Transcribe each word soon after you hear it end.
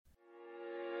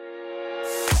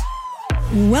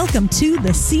Welcome to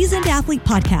the Seasoned Athlete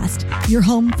Podcast, your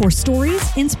home for stories,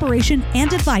 inspiration,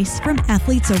 and advice from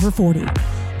athletes over 40.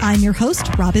 I'm your host,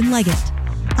 Robin Leggett.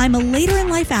 I'm a later in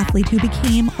life athlete who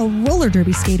became a roller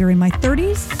derby skater in my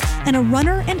 30s and a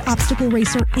runner and obstacle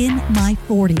racer in my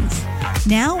 40s.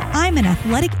 Now I'm an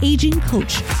athletic aging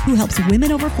coach who helps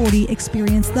women over 40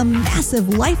 experience the massive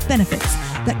life benefits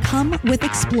that come with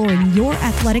exploring your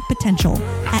athletic potential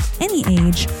at any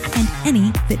age and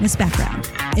any fitness background.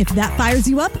 If that fires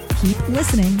you up, keep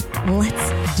listening.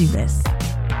 Let's do this.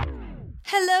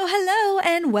 Hello,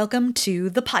 and welcome to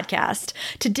the podcast.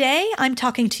 Today, I'm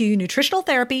talking to nutritional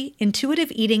therapy,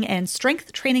 intuitive eating, and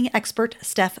strength training expert,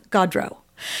 Steph Gaudreau.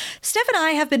 Steph and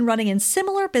I have been running in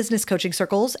similar business coaching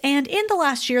circles, and in the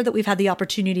last year that we've had the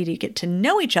opportunity to get to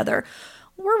know each other,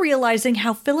 we're realizing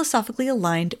how philosophically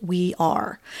aligned we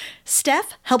are.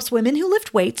 Steph helps women who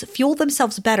lift weights fuel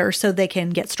themselves better so they can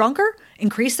get stronger,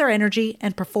 increase their energy,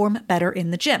 and perform better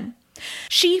in the gym.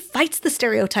 She fights the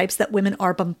stereotypes that women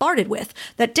are bombarded with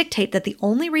that dictate that the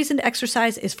only reason to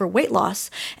exercise is for weight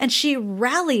loss, and she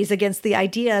rallies against the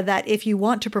idea that if you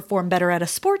want to perform better at a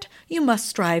sport, you must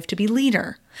strive to be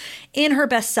leaner. In her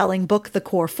best-selling book, The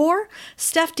Core Four,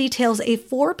 Steph details a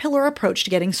 4-pillar approach to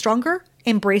getting stronger,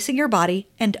 embracing your body,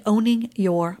 and owning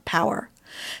your power.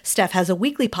 Steph has a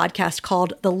weekly podcast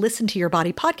called the Listen to Your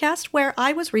Body podcast, where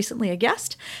I was recently a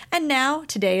guest, and now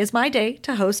today is my day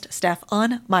to host Steph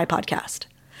on my podcast.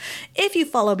 If you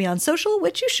follow me on social,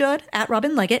 which you should, at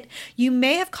Robin Leggett, you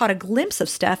may have caught a glimpse of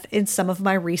Steph in some of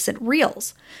my recent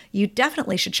reels. You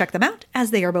definitely should check them out,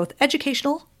 as they are both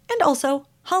educational and also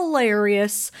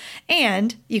hilarious.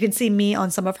 And you can see me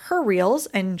on some of her reels,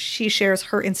 and she shares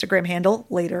her Instagram handle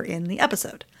later in the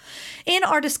episode. In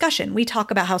our discussion, we talk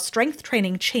about how strength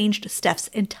training changed Steph's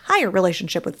entire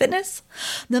relationship with fitness,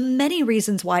 the many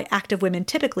reasons why active women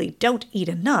typically don't eat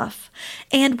enough,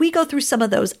 and we go through some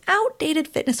of those outdated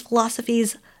fitness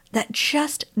philosophies that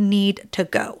just need to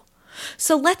go.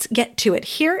 So let's get to it.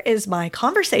 Here is my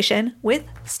conversation with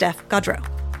Steph Gaudreau.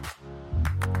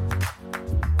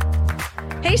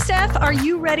 Hey, Steph, are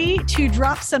you ready to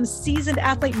drop some seasoned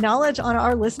athlete knowledge on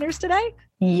our listeners today?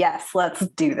 Yes, let's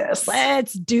do this.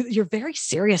 You're very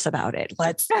serious about it.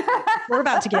 We're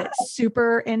about to get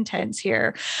super intense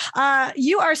here.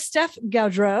 You are Steph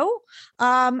Gaudreau.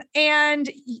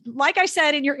 And like I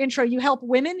said in your intro, you help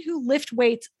women who lift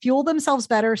weights fuel themselves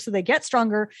better so they get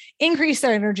stronger, increase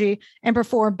their energy, and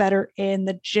perform better in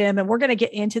the gym. And we're going to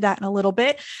get into that in a little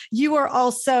bit. You are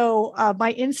also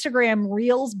my Instagram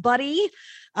Reels buddy.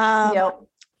 Yep.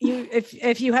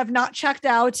 If you have not checked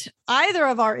out either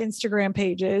of our Instagram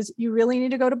pages, you really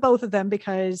need to go to both of them,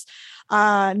 because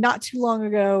not too long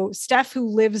ago, Steph, who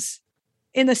lives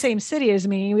in the same city as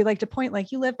me, we like to point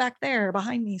like, you live back there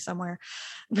behind me somewhere.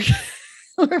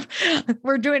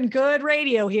 We're doing good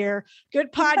radio here,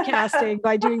 good podcasting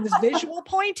by doing this visual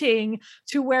pointing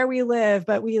to where we live,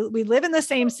 but we live in the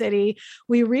same city.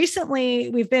 We've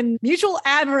been mutual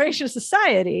admiration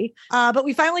society, but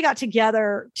we finally got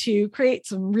together to create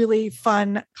some really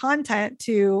fun content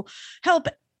to help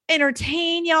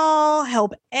entertain y'all,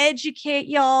 help educate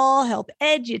y'all, help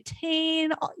edutain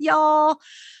y'all.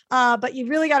 But you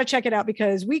really got to check it out,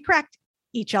 because we cracked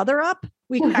each other up.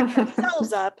 We cracked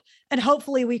ourselves up, and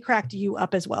hopefully we cracked you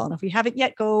up as well. And if we haven't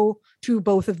yet, go to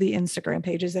both of the Instagram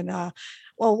pages, and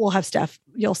we'll have Steph,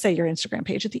 you'll say your Instagram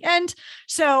page at the end.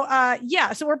 So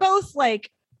so we're both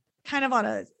like kind of on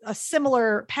a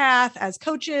similar path as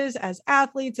coaches, as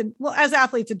athletes, and as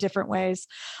athletes in different ways.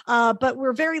 But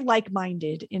we're very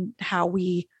like-minded in how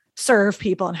we serve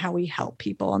people and how we help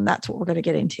people. And that's what we're going to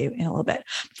get into in a little bit.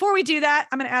 Before we do that,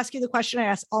 I'm going to ask you the question I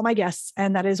ask all my guests,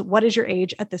 and that is, what is your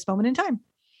age at this moment in time?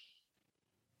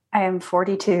 I am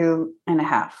 42 and a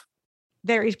half.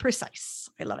 Very precise.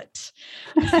 I love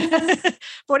it.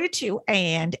 42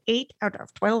 and 8 out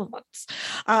of 12 months.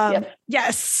 Yep.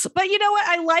 Yes. But you know what?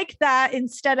 I like that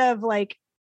instead of like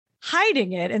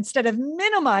hiding it, instead of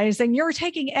minimizing, you're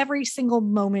taking every single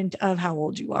moment of how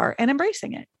old you are and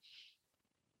embracing it.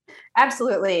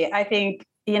 Absolutely. I think,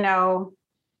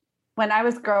 when I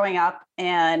was growing up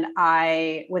and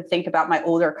I would think about my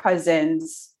older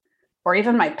cousins or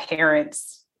even my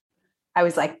parents, I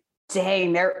was like,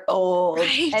 dang, they're old.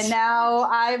 Right. And now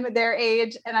I'm their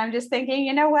age, and I'm just thinking,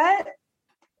 you know what?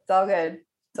 It's all good.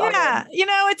 Yeah.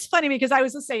 It's funny because I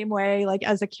was the same way, like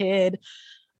as a kid.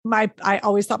 I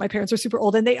always thought my parents were super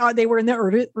old, and they were in their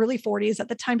early 40s at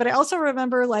the time. But I also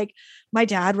remember like my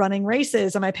dad running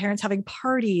races and my parents having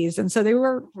parties. And so they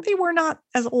were not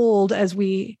as old as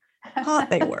we thought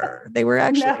they were. They were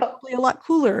actually probably a lot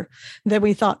cooler than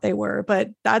we thought they were. But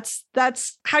that's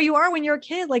how you are when you're a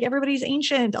kid. Like everybody's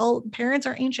ancient. All parents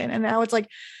are ancient. And now it's like,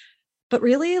 but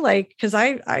really, like, because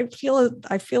I feel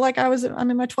like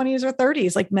I'm in my 20s or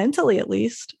 30s, like mentally at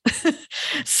least.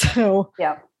 So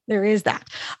yeah, there is that.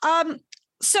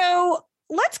 So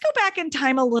let's go back in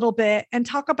time a little bit and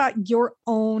talk about your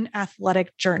own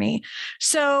athletic journey.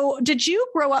 So did you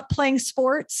grow up playing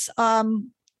sports?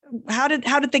 How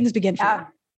did things begin for you?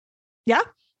 Yeah,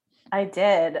 I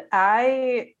did.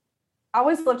 I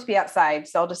always loved to be outside.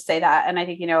 So I'll just say that. And I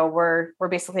think, we're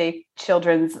basically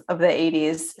children's of the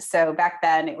 80s. So back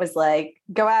then it was like,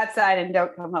 go outside and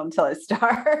don't come home till it's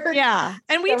dark. Yeah.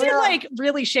 And we did like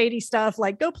really shady stuff,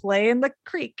 like go play in the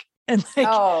creek and like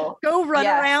go run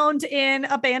around in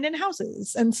abandoned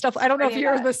houses and stuff. I don't know if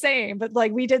you're the same, but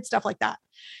like we did stuff like that.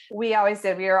 We always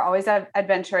did. We were always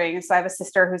adventuring. So I have a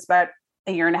sister who's about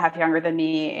a year and a half younger than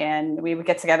me. And we would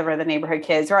get together with the neighborhood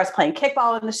kids. We're always playing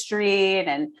kickball in the street.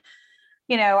 And,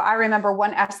 I remember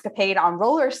one escapade on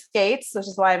roller skates, which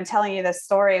is why I'm telling you this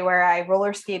story, where I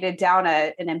roller skated down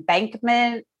an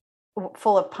embankment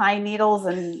full of pine needles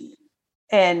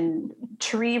and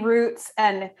tree roots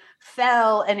and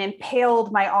fell and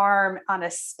impaled my arm on a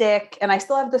stick. And I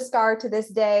still have the scar to this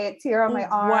day. It's here on my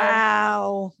arm.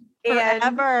 Wow.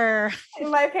 Forever. And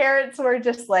my parents were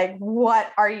just like, what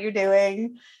are you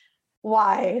doing?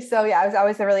 Why? So yeah, I was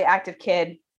always a really active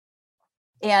kid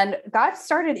and got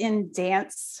started in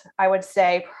dance. I would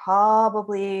say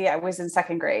probably I was in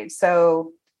second grade.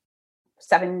 So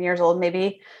 7 years old,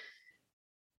 maybe.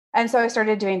 And so I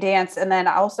started doing dance and then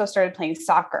I also started playing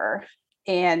soccer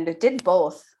and did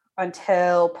both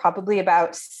until probably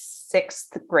about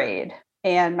sixth grade.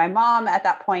 And my mom at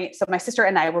that point, so my sister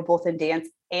and I were both in dance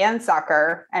and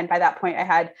soccer. And by that point I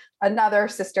had another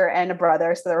sister and a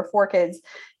brother. So there were 4 kids.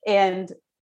 And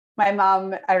my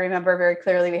mom, I remember very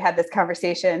clearly, we had this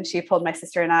conversation. She pulled my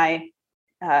sister and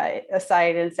I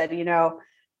aside and said,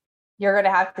 you're going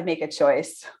to have to make a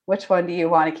choice. Which one do you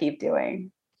want to keep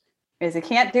doing? Because you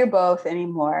can't do both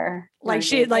anymore. Like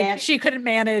she couldn't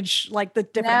manage like the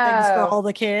different things for all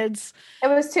the kids. It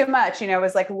was too much. It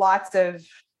was like lots of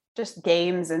just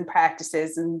games and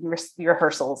practices and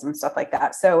rehearsals and stuff like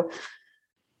that. So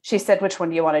she said, which one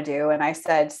do you want to do? And I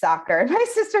said, soccer. And my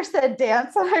sister said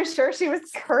dance. And I'm sure she was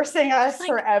cursing us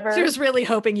forever. She was really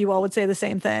hoping you all would say the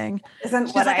same thing. She's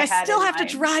like, I still have to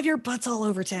drive your butts all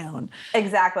over town.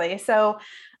 Exactly. So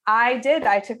I did.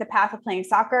 I took the path of playing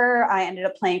soccer. I ended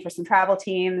up playing for some travel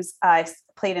teams. I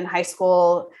played in high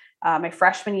school. My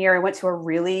freshman year, I went to a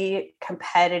really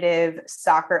competitive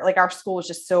soccer. Like our school was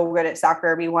just so good at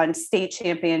soccer. We won state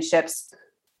championships,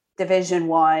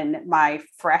 Division I. My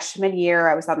freshman year,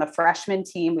 I was on the freshman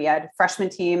team. We had a freshman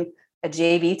team, a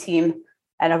JV team,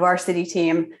 and a varsity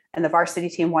team, and the varsity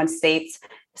team won states.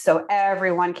 So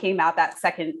everyone came out that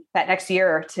next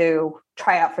year to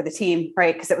try out for the team,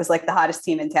 right? Because it was like the hottest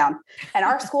team in town. And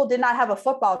our school did not have a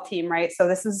football team, right? So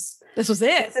this was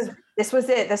it. This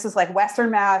was like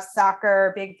Western Mass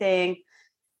soccer, big thing.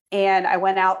 And I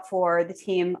went out for the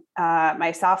team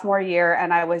my sophomore year,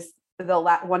 and I was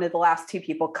one of the last 2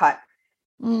 people cut.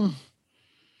 And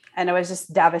I was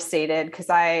just devastated because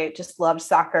I just loved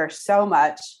soccer so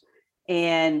much.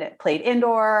 And played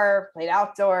indoor, played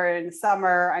outdoor in the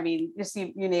summer. I mean, just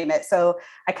you name it. So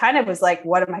I kind of was like,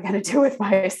 what am I going to do with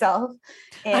myself?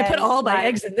 And I put all my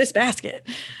eggs in this basket.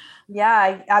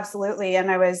 Yeah, absolutely. And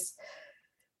I was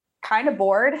kind of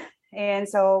bored. And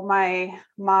so my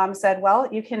mom said, well,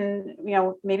 you can,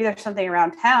 maybe there's something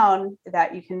around town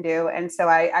that you can do. And so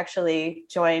I actually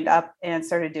joined up and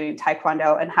started doing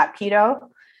Taekwondo and Hapkido,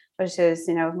 which is,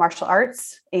 martial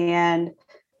arts, and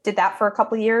did that for a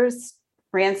couple of years,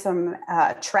 ran some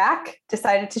track,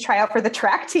 decided to try out for the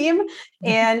track team.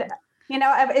 And,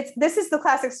 this is the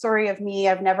classic story of me.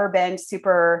 I've never been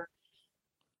super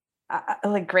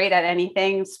great at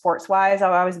anything sports wise.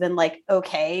 I've always been like,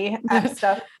 okay at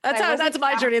stuff. that's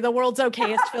my journey. The world's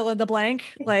okayest fill in the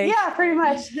blank. Yeah, pretty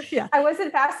much. Yeah. I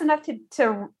wasn't fast enough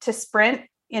to sprint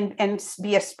and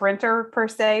be a sprinter per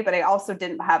se, but I also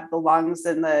didn't have the lungs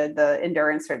and the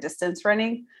endurance for distance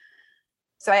running.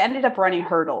 So I ended up running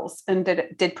hurdles and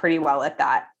did pretty well at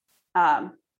that.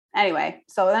 Anyway,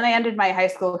 so then I ended my high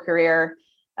school career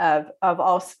of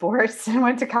all sports and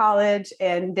went to college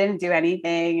and didn't do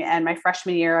anything. And my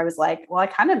freshman year, I was like, well, I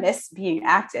kind of miss being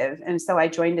active. And so I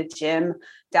joined a gym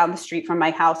down the street from my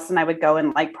house, and I would go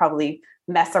and probably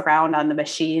mess around on the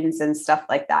machines and stuff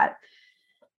like that.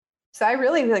 So I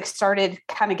really started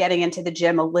kind of getting into the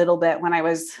gym a little bit when I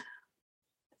was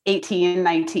 18,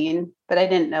 19, but I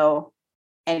didn't know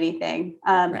anything.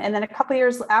 Right. And then a couple of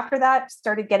years after that,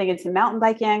 started getting into mountain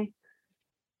biking,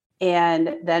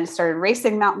 and then started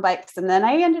racing mountain bikes. And then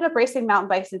I ended up racing mountain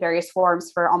bikes in various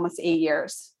forms for almost 8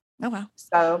 years. Oh, wow.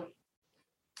 So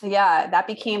yeah, that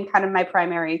became kind of my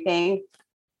primary thing.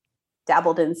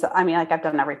 Dabbled in, I've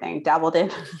done everything, dabbled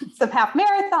in some half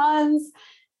marathons,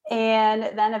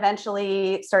 and then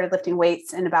eventually started lifting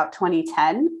weights in about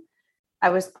 2010. I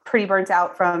was pretty burnt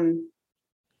out from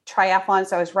triathlon.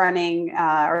 So I was running,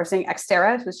 I was doing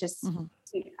Xterra, which is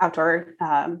outdoor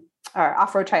or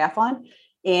off-road triathlon,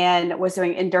 and was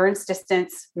doing endurance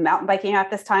distance mountain biking at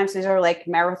this time. So these are like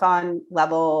marathon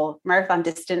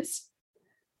distance,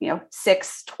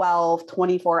 6, 12,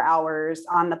 24 hours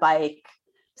on the bike,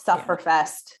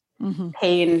 sufferfest,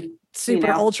 pain,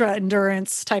 super ultra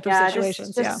endurance type of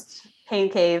situations. Just pain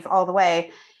cave all the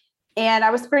way. And I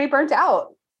was pretty burnt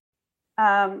out.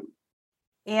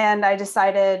 And I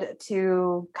decided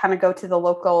to kind of go to the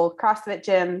local CrossFit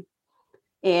gym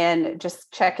and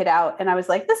just check it out. And I was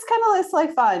like, this kind of looks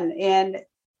like fun. And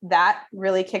that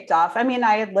really kicked off. I mean,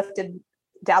 I had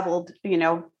dabbled,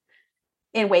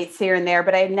 in weights here and there,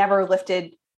 but I had never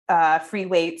lifted free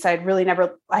weights. I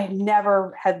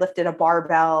never had lifted a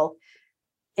barbell,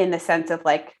 in the sense of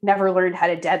like, never learned how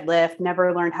to deadlift,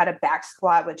 never learned how to back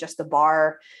squat with just a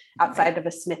bar outside of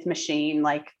a Smith machine,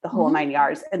 like the whole 9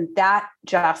 yards. And that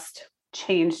just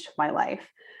changed my life.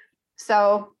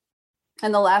 So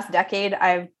in the last decade,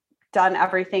 I've done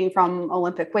everything from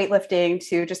Olympic weightlifting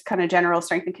to just kind of general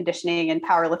strength and conditioning and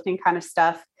powerlifting kind of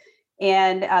stuff.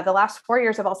 And the last 4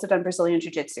 years, I've also done Brazilian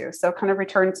Jiu-Jitsu. So kind of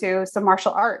returned to some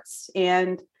martial arts.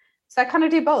 And so I kind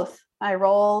of do both. I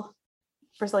roll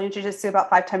Brazilian Jiu-Jitsu about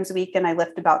 5 times a week, and I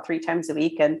lift about 3 times a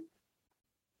week. And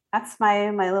that's my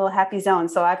little happy zone.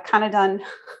 So I've kind of done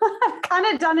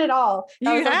it all.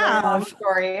 That you have a long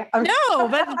story. No,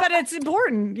 but it's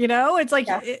important, it's like,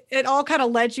 it all kind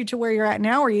of led you to where you're at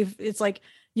now, where it's like,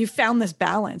 you found this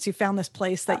balance, you found this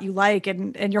place that you like,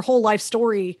 and your whole life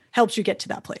story helps you get to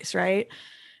that place. Right.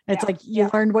 It's like, you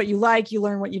learned what you like, you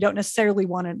learn what you don't necessarily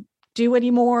want to do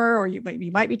anymore, or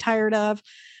you might be tired of.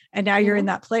 And now you're in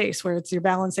that place where you're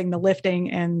balancing the lifting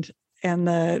and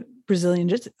the Brazilian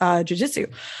Jiu-Jitsu,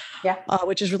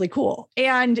 which is really cool.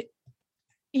 And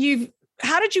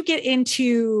how did you get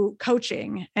into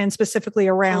coaching, and specifically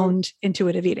around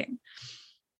intuitive eating?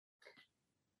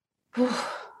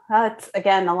 That's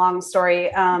again a long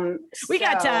story. We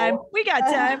got time.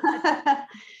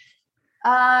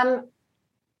 I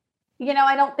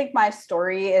don't think my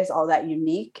story is all that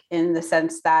unique, in the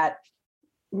sense that,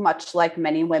 much like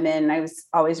many women, I was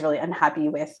always really unhappy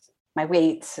with my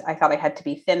weight. I thought I had to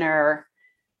be thinner.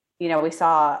 We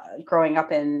saw growing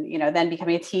up in, then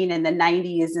becoming a teen in the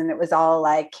 90s, and it was all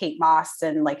like Kate Moss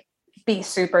and like be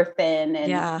super thin.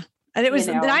 And and it was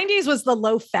the 90s was the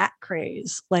low fat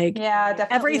craze. Like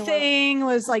definitely everything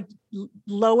was like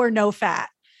low or no fat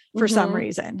for some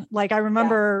reason. Like I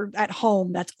remember at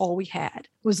home, that's all we had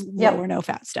was low or no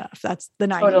fat stuff. That's the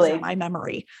 90s in my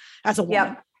memory as a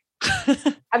woman.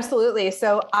 Absolutely.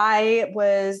 So I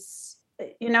was,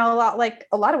 a lot like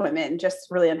a lot of women, just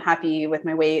really unhappy with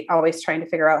my weight, always trying to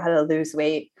figure out how to lose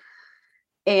weight.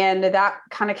 And that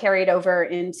kind of carried over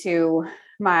into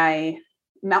my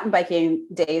mountain biking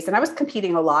days. And I was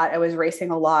competing a lot. I was racing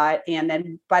a lot. And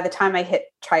then by the time I hit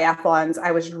triathlons,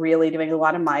 I was really doing a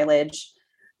lot of mileage,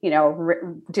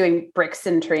 doing bricks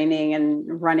and training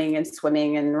and running and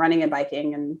swimming and running and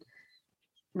biking, and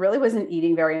really wasn't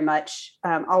eating very much.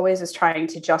 Always was trying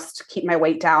to just keep my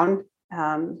weight down,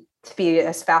 to be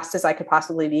as fast as I could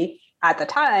possibly be. At the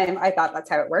time, I thought that's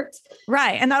how it worked.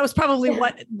 Right. And that was probably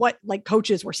what like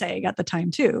coaches were saying at the time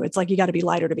too. It's like, you got to be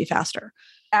lighter to be faster.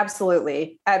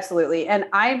 Absolutely. Absolutely. And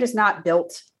I'm just not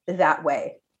built that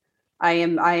way. I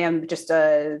am just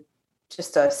a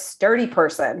sturdy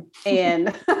person.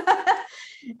 And,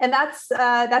 and that's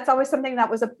always something that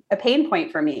was a pain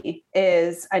point for me,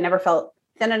 is I never felt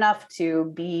thin enough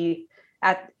to be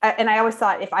and I always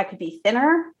thought if I could be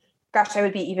thinner, gosh, I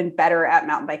would be even better at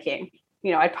mountain biking.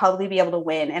 I'd probably be able to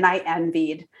win. And I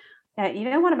envied,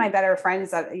 one of my better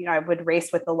friends that, I would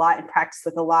race with a lot and practice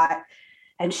with a lot.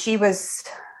 And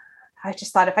I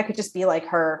just thought if I could just be like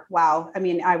her, wow. I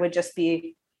mean, I would just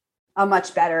be a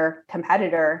much better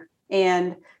competitor.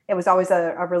 And it was always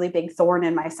a really big thorn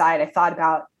in my side. I thought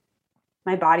about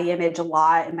my body image a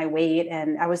lot and my weight,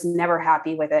 and I was never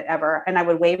happy with it ever. And I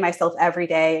would weigh myself every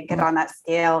day and get on that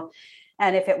scale.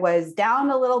 And if it was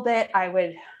down a little bit, I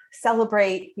would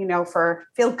celebrate,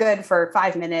 feel good for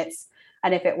 5 minutes.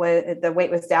 And if the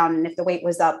weight was down, and if the weight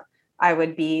was up, I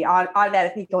would be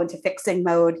automatically go into fixing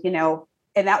mode,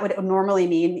 and that would normally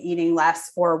mean eating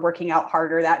less or working out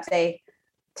harder that day.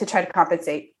 to try to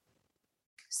compensate.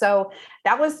 So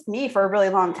that was me for a really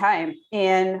long time.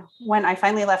 And when I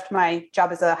finally left my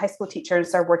job as a high school teacher and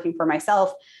started working for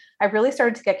myself, I really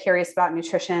started to get curious about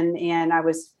nutrition. And I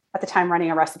was at the time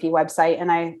running a recipe website.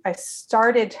 And I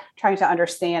started trying to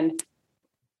understand,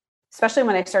 especially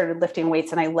when I started lifting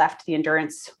weights and I left the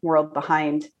endurance world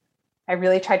behind, I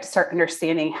really tried to start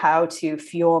understanding how to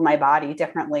fuel my body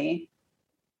differently.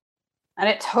 And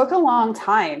it took a long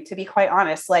time, to be quite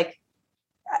honest. Like,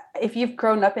 if you've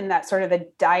grown up in that sort of a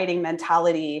dieting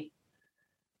mentality,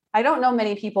 I don't know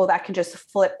many people that can just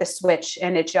flip the switch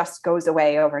and it just goes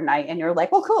away overnight. And you're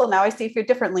like, well, cool. Now I see food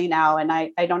differently now. And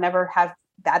I don't ever have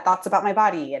bad thoughts about my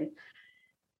body. And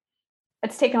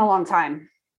it's taken a long time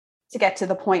to get to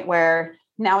the point where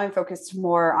now I'm focused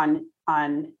more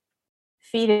on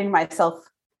feeding myself,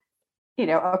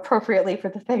 appropriately for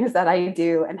the things that I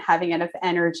do and having enough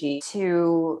energy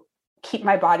to keep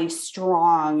my body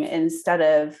strong instead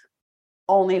of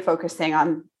only focusing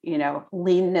on,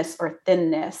 leanness or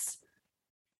thinness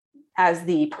as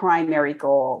the primary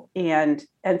goal. And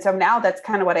so now that's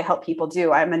kind of what I help people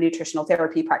do. I'm a nutritional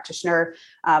therapy practitioner.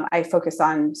 I focus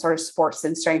on sort of sports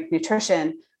and strength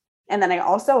nutrition. And then I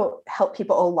also help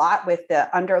people a lot with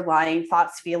the underlying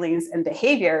thoughts, feelings, and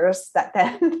behaviors that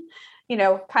then,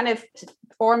 kind of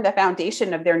form the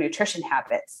foundation of their nutrition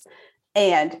habits.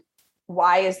 And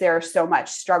why is there so much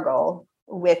struggle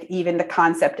with even the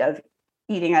concept of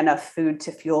eating enough food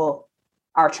to fuel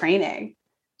our training?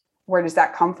 Where does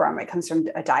that come from? It comes from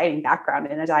a dieting background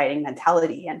and a dieting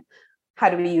mentality. And how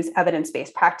do we use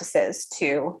evidence-based practices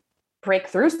to break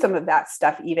through some of that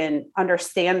stuff, even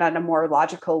understand on a more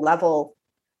logical level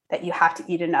that you have to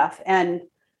eat enough? And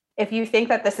if you think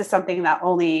that this is something that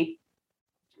only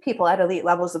people at elite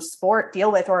levels of sport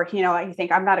deal with, or, you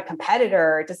think I'm not a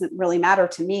competitor, it doesn't really matter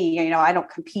to me, I don't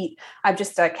compete, I'm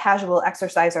just a casual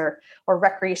exerciser or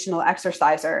recreational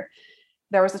exerciser.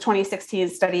 There was a 2016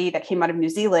 study that came out of New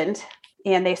Zealand,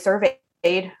 and they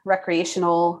surveyed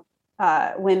recreational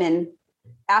women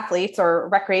athletes, or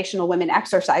recreational women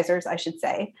exercisers, I should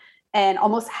say. And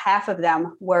almost half of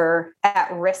them were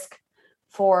at risk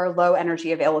for low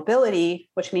energy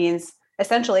availability, which means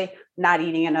essentially not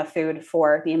eating enough food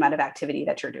for the amount of activity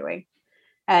that you're doing.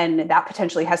 And that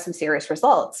potentially has some serious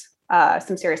results,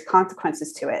 some serious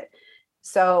consequences to it.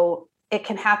 So it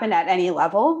can happen at any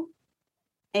level.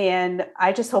 And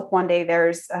I just hope one day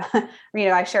there's,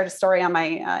 I shared a story on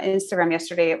my Instagram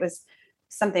yesterday. It was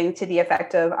something to the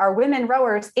effect of, our women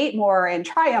rowers ate more and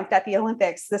triumphed at the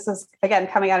Olympics. This was, again,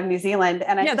 coming out of New Zealand.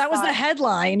 And that was the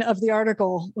headline of the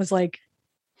article, was like,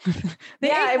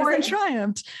 they ate more and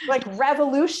triumphed. Like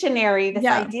revolutionary. This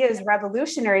idea is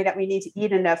revolutionary, that we need to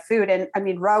eat enough food. And I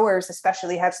mean, rowers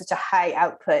especially have such a high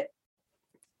output.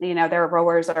 Their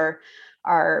rowers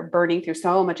are burning through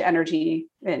so much energy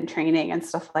in training and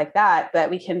stuff like that. But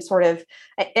we can sort of,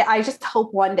 I just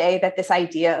hope one day that this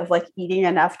idea of like eating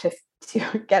enough to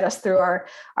get us through our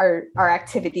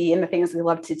activity and the things we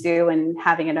love to do, and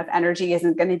having enough energy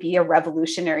isn't going to be a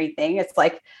revolutionary thing. It's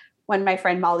like when my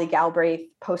friend Molly Galbraith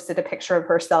posted a picture of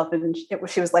herself, and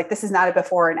she was like, this is not a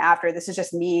before and after. This is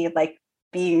just me like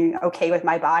being okay with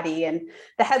my body. And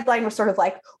the headline was sort of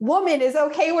like, woman is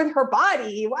okay with her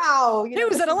body. Wow.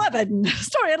 News at 11,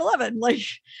 story at 11. Like,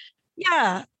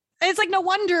 yeah. It's like, no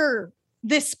wonder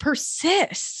this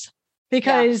persists,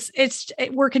 because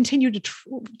we're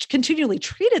continually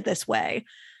treated this way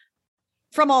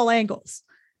from all angles.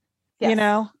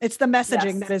 Yes. It's the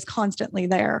messaging that is constantly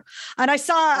there. And I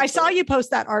saw you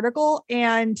post that article,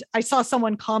 and I saw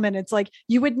someone comment, it's like,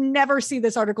 you would never see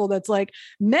this article that's like,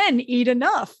 men eat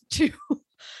enough to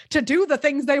do the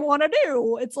things they want to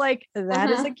do. It's like,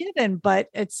 that is a given, but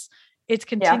it's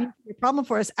continuing to be a problem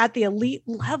for us at the elite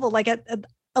level, like at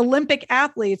Olympic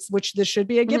athletes, which this should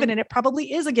be a given. And it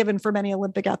probably is a given for many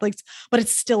Olympic athletes, but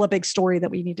it's still a big story that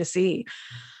we need to see.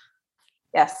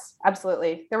 Yes,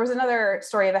 absolutely. There was another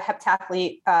story of a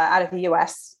heptathlete out of the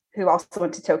US who also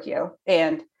went to Tokyo,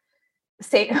 and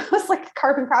it was like a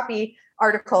carbon copy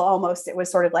article almost. It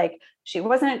was sort of like, she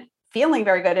wasn't feeling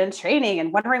very good in training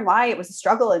and wondering why it was a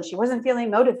struggle, and she wasn't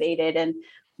feeling motivated. And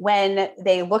when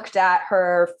they looked at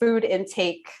her food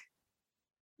intake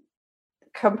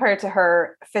compared to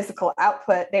her physical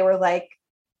output, they were like,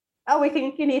 oh, we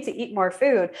think you need to eat more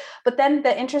food. But then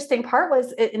the interesting part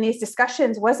was, in these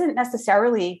discussions, wasn't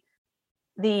necessarily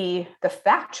the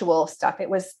factual stuff. It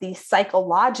was the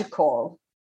psychological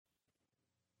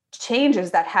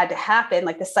changes that had to happen,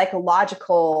 like the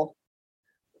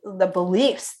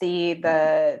beliefs,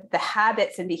 the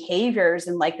habits and behaviors,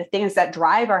 and like the things that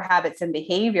drive our habits and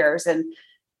behaviors. And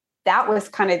that was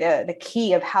kind of the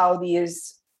key of how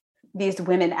these these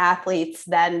women athletes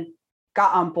then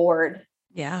got on board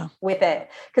with it.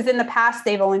 Because in the past,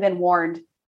 they've only been warned,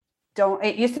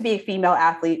 it used to be a female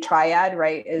athlete triad,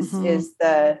 right? Is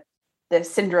the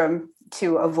syndrome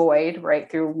to avoid,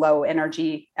 right? Through low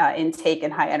energy intake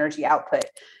and high energy output.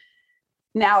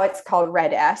 Now it's called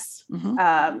RED-S.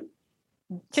 Can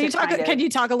you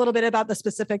talk a little bit about the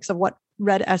specifics of what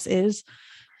RED-S is?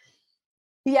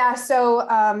 Yeah. So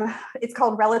it's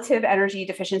called relative energy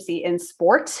deficiency in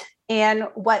sport. And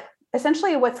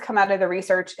what's come out of the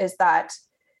research is that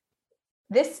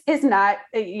this is not,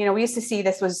 we used to see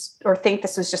think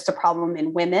this was just a problem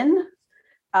in women.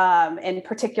 In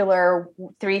particular,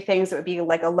 3 things that would be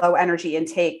like a low energy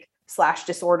intake /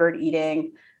 disordered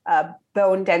eating,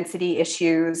 bone density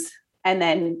issues, and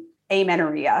then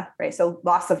amenorrhea, right? So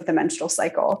loss of the menstrual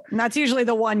cycle. And that's usually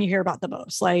the one you hear about the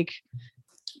most, like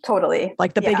totally.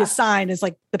 Like the biggest sign is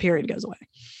like the period goes away.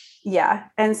 Yeah.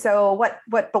 And so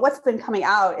what's been coming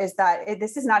out is that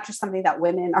this is not just something that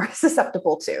women are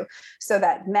susceptible to, so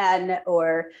that men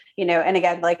or, and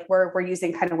again, like we're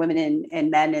using kind of women and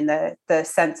men in the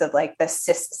sense of like the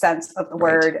cis sense of the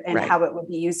word and how it would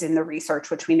be used in the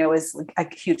research, which we know is a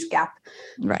huge gap.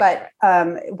 Right. But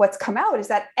what's come out is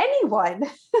that anyone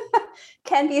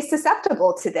can be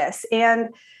susceptible to this. And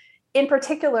in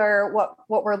particular, what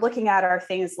we're looking at are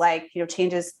things like,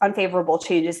 unfavorable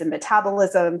changes in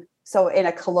metabolism. So in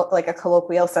a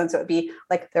colloquial sense, it would be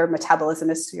like your metabolism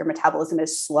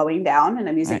is slowing down. And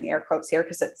I'm using air quotes here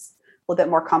because it's a little bit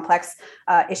more complex.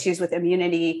 Issues with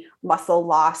immunity, muscle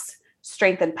loss,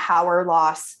 strength and power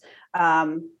loss.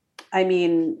 Again,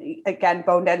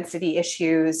 bone density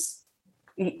issues,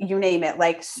 you name it,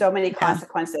 like so many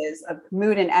consequences of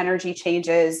mood and energy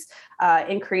changes,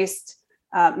 increased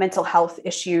mental health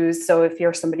issues. So if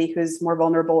you're somebody who's more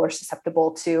vulnerable or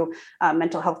susceptible to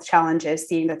mental health challenges,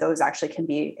 seeing that those actually can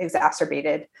be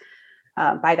exacerbated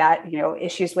by that,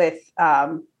 issues with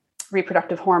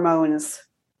reproductive hormones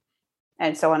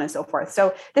and so on and so forth.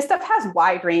 So this stuff has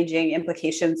wide ranging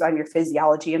implications on your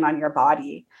physiology and on your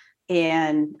body.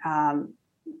 And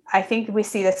I think we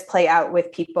see this play out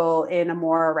with people in a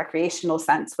more recreational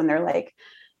sense when they're like,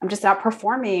 I'm just not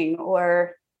performing,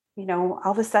 or all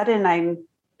of a sudden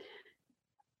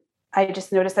I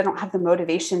just noticed I don't have the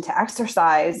motivation to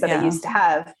exercise that I used to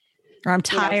have. Or I'm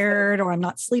tired, or I'm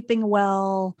not sleeping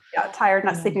well. Yeah, tired,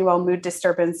 not sleeping well, mood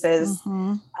disturbances,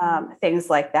 things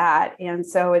like that. And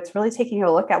so it's really taking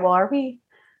a look at, well, are we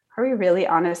really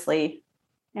honestly,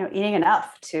 eating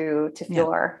enough to fuel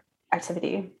our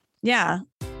activity? Yeah.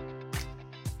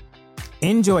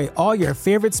 Enjoy all your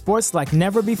favorite sports like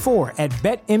never before at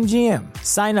BetMGM.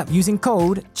 Sign up using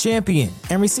code CHAMPION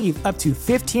and receive up to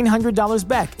 $1,500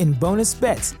 back in bonus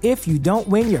bets if you don't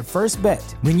win your first bet.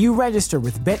 When you register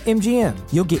with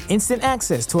BetMGM, you'll get instant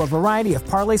access to a variety of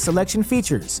parlay selection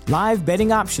features, live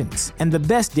betting options, and the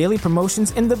best daily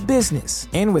promotions in the business.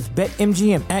 And with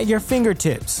BetMGM at your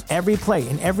fingertips, every play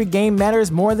and every game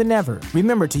matters more than ever.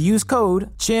 Remember to use code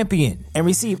CHAMPION and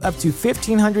receive up to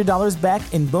 $1,500 back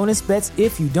in bonus bets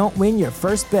if you don't win your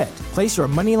first bet. Place your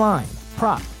money line,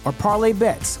 prop, or parlay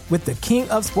bets with the king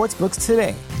of sportsbooks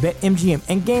today. BetMGM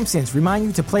and GameSense remind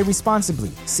you to play responsibly.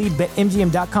 See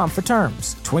BetMGM.com for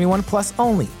terms. 21 plus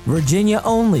only. Virginia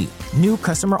only. New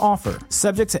customer offer.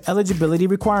 Subject to eligibility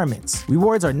requirements.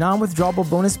 Rewards are non-withdrawable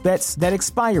bonus bets that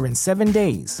expire in 7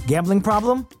 days. Gambling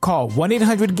problem? Call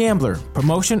 1-800-GAMBLER.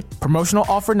 Promotional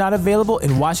offer not available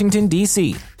in Washington,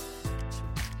 D.C.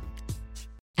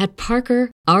 At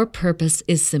Parker, our purpose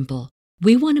is simple.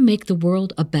 We want to make the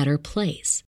world a better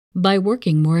place by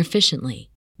working more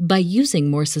efficiently, by using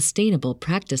more sustainable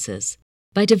practices,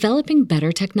 by developing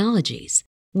better technologies.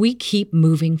 We keep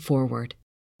moving forward.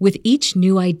 With each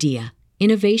new idea,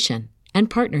 innovation, and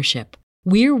partnership,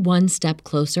 we're one step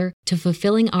closer to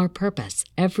fulfilling our purpose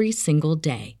every single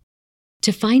day.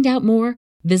 To find out more,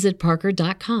 visit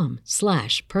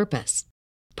parker.com/purpose.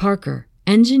 Parker,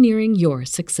 engineering your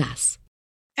success.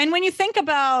 And when you think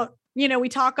about, we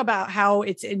talk about how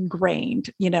it's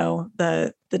ingrained,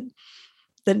 the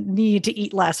need to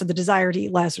eat less, or the desire to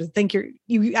eat less, or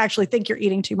you actually think you're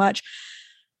eating too much.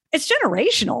 It's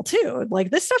generational too.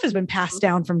 Like this stuff has been passed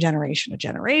down from generation to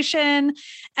generation.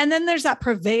 And then there's that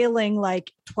prevailing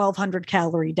like 1,200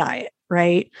 calorie diet,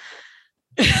 right?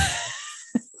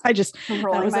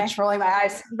 rolling my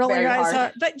eyes. Rolling your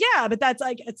eyes. But that's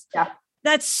like,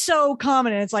 that's so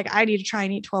common. And it's like, I need to try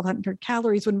and eat 1,200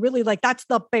 calories when really like that's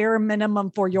the bare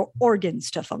minimum for your organs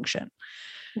to function.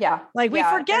 Yeah. Like we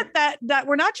forget that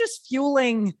we're not just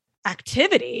fueling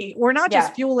activity. We're not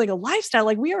just fueling a lifestyle.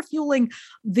 Like we are fueling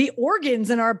the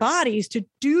organs in our bodies to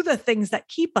do the things that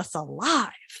keep us alive.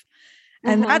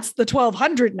 And that's the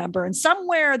 1200 number. And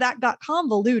somewhere that got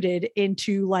convoluted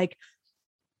into like,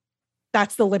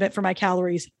 that's the limit for my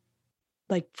calories,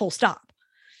 like full stop.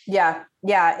 Yeah.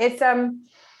 Yeah. It's,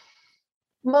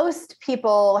 most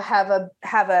people have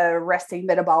a resting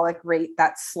metabolic rate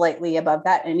that's slightly above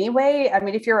that anyway. I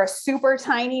mean, if you're a super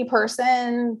tiny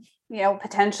person,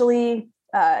 potentially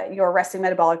your resting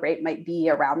metabolic rate might be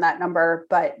around that number,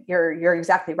 but you're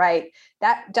exactly right.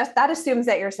 That assumes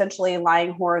that you're essentially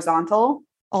lying horizontal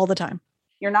all the time.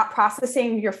 You're not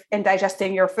processing and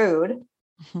digesting your food,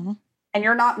 and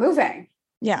you're not moving.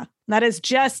 Yeah. That is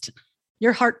just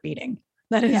your heart beating.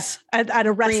 That is at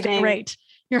a resting rate.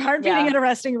 Your heart beating at a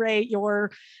resting rate, your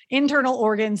internal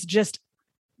organs just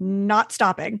not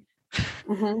stopping.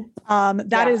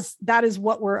 That is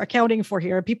what we're accounting for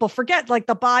here. People forget like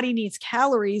the body needs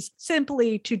calories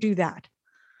simply to do that.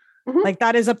 Like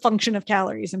that is a function of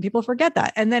calories and people forget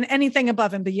that. And then anything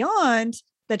above and beyond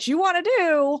that you want to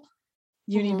do,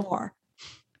 you need more.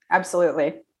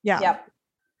 Absolutely. Yeah. Yep.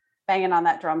 Banging on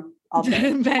that drum.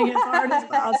 Bang as hard as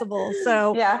possible.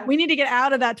 So we need to get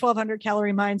out of that 1200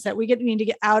 calorie mindset. We need to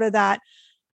get out of that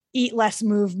eat less,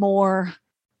 move more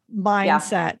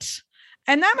mindset.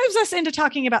 And that moves us into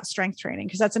talking about strength training,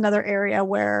 because that's another area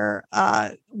where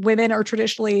women are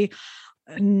traditionally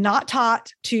not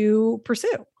taught to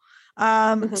pursue.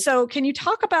 So can you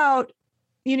talk about,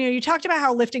 you talked about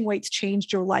how lifting weights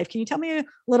changed your life. Can you tell me a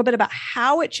little bit about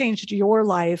how it changed your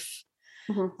life?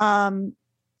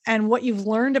 And what you've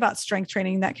learned about strength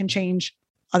training that can change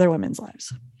other women's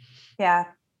lives. Yeah.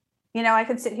 I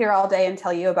could sit here all day and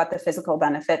tell you about the physical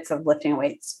benefits of lifting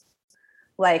weights.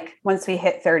 Like once we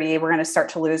hit 30, we're going to start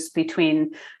to lose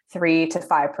between 3 to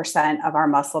 5% of our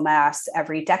muscle mass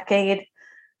every decade.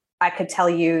 I could tell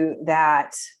you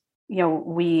that,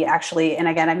 we actually, and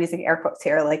again, I'm using air quotes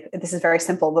here, like this is very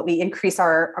simple, but we increase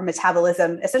our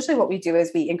metabolism. Essentially what we do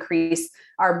is we increase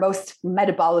our most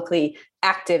metabolically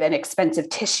active and expensive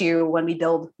tissue when we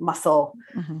build muscle,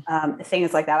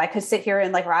 things like that. I could sit here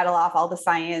and like rattle off all the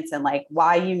science and like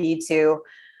why you need to,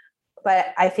 but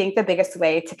I think the biggest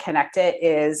way to connect it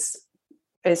is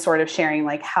sort of sharing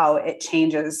like how it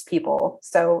changes people.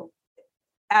 So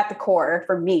at the core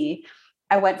for me,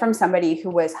 I went from somebody who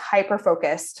was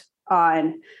hyper-focused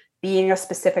on being a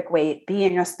specific weight,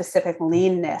 being a specific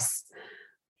leanness,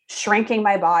 shrinking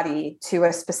my body to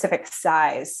a specific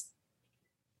size.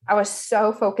 I was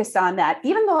so focused on that.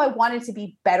 Even though I wanted to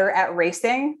be better at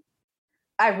racing,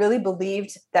 I really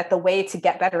believed that the way to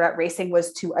get better at racing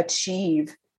was to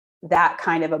achieve that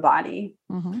kind of a body.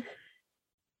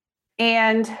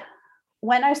 And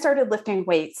when I started lifting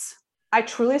weights, I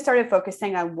truly started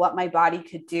focusing on what my body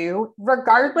could do,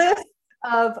 regardless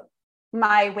of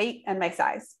my weight and my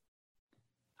size.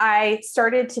 I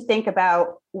started to think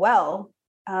about, what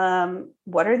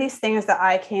are these things that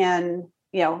I can,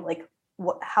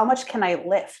 how much can I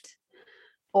lift?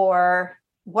 Or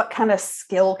what kind of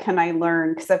skill can I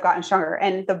learn? Because I've gotten stronger.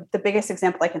 And the biggest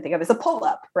example I can think of is a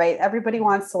pull-up, right? Everybody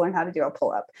wants to learn how to do a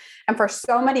pull-up. And for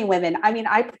so many women, I mean,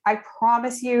 I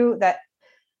promise you that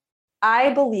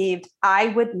I believed I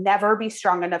would never be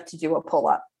strong enough to do a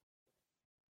pull-up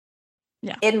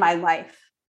in my life.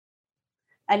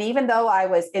 And even though I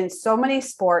was in so many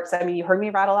sports, I mean, you heard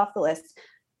me rattle off the list,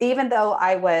 even though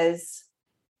I was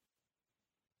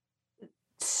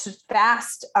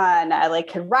fast and I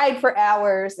could ride for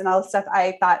hours and all this stuff,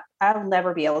 I thought I'll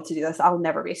never be able to do this. I'll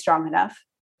never be strong enough.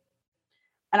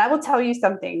 And I will tell you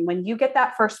something, when you get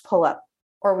that first pull-up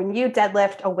or when you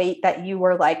deadlift a weight that you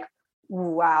were like,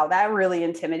 wow, that really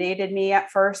intimidated me at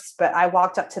first, but I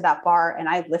walked up to that bar and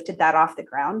I lifted that off the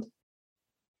ground.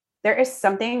 There is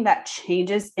something that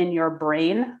changes in your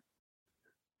brain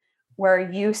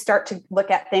where you start to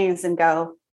look at things and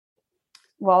go,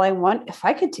 well, if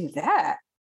I could do that,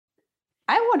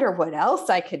 I wonder what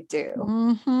else I could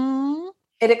do.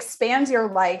 It expands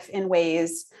your life in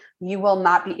ways you will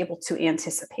not be able to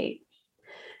anticipate.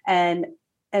 And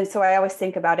so I always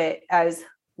think about it as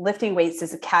lifting weights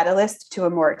as a catalyst to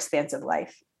a more expansive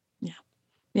life.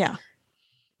 Yeah.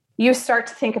 You start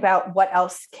to think about what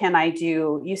else can I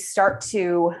do? You start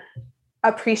to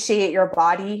appreciate your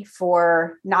body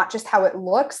for not just how it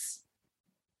looks,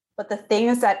 but the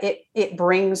things that it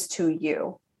brings to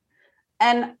you.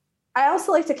 And I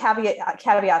also like to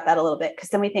caveat that a little bit, because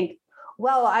then we think,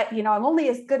 well, I'm only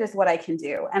as good as what I can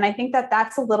do. And I think that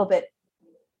that's a little bit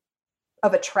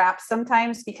of a trap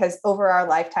sometimes, because over our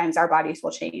lifetimes, our bodies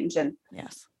will change and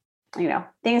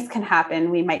things can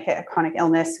happen. We might get a chronic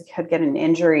illness. We could get an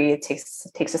injury. It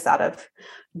takes us out of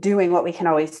doing what we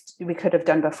could have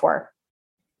done before.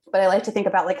 But I like to think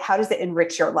about how does it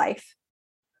enrich your life?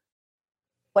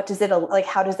 what does it like?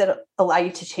 How does it allow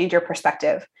you to change your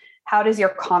perspective? How does your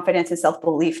confidence and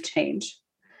self-belief change?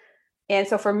 And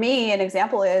so for me, an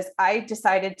example is I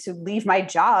decided to leave my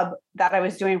job that I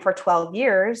was doing for 12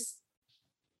 years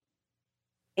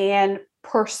and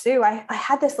pursue. I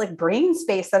had this like brain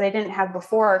space that I didn't have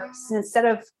before. So instead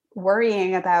of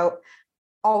worrying about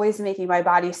always making my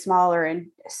body smaller and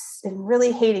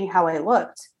really hating how I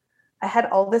looked, I had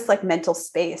all this like mental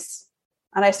space,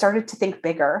 and I started to think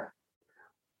bigger.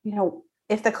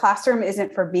 If the classroom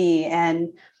isn't for me, and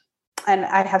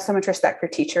I have so much respect for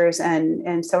teachers,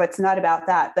 and so it's not about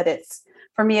that, but it's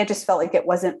for me, I just felt like it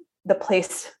wasn't the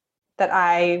place that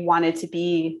I wanted to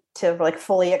be to like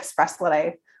fully express what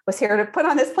I was here to put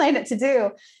on this planet to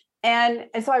do. And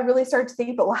so I really started to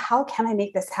think, but well, how can I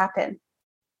make this happen?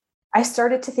 I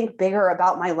started to think bigger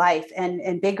about my life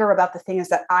and bigger about the things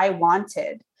that I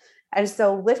wanted. And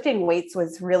so lifting weights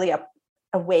was really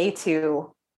a way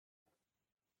to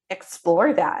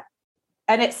explore that.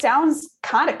 And it sounds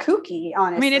kind of kooky,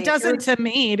 honestly. I mean, it doesn't to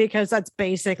me, because that's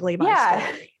basically my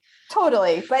story.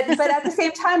 Totally. But at the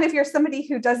same time, if you're somebody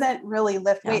who doesn't really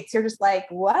lift weights, you're just like,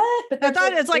 what? But I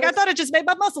thought it just made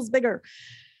my muscles bigger.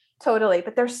 Totally.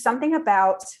 But there's something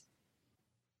about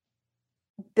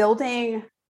building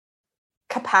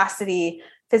capacity,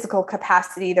 physical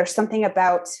capacity. There's something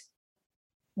about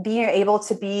being able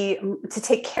to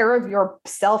take care of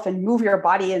yourself and move your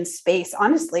body in space.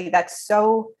 Honestly, that's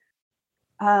so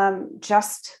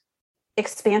just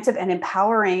expansive and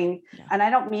empowering. Yeah. And I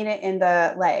don't mean it in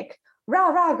the like rah,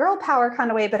 rah, girl power kind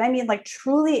of way, but I mean like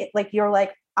truly like you're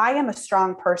like, I am a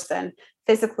strong person,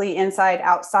 physically, inside,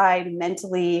 outside,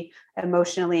 mentally,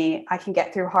 emotionally. I can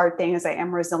get through hard things. I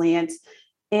am resilient.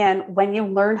 And when you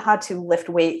learn how to lift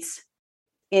weights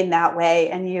in that way,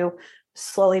 and you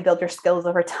slowly build your skills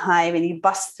over time, and you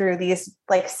bust through these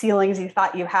like ceilings you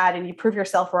thought you had, and you prove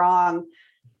yourself wrong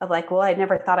of like, well, I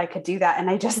never thought I could do that. And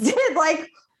I just did. Like,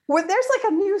 well, there's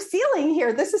like a new ceiling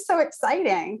here. This is so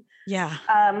exciting. Yeah.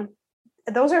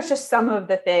 Those are just some of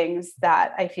the things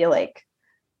that I feel like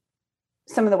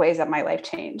some of the ways that my life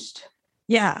changed.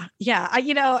 Yeah. Yeah.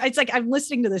 It's like, I'm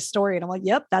listening to this story and I'm like,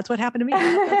 yep, that's what happened to me.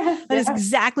 That is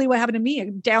exactly what happened to me,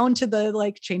 down to the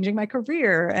like changing my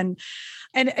career. And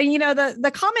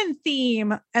the common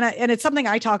theme, and it's something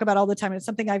I talk about all the time. And it's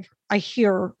something I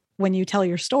hear when you tell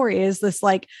your story, is this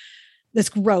like this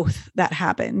growth that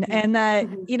happened. And that,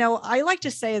 I like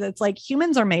to say that it's like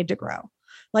humans are made to grow.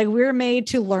 Like we're made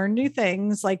to learn new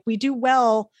things. Like we do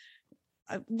well.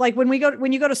 Like when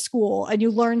you go to school and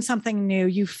you learn something new,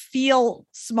 you feel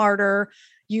smarter,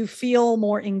 you feel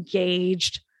more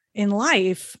engaged in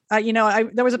life.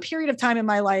 There was a period of time in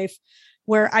my life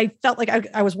where I felt like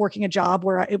I was working a job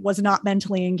where it was not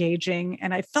mentally engaging.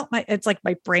 And I felt it's like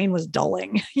my brain was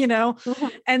dulling,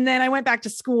 and then I went back to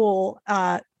school,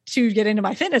 to get into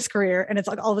my fitness career. And it's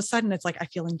like, all of a sudden it's like, I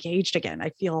feel engaged again. I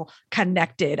feel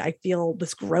connected. I feel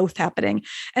this growth happening.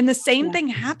 And the same thing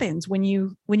happens when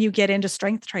you get into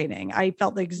strength training. I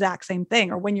felt the exact same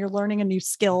thing. Or when you're learning a new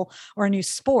skill or a new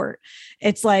sport,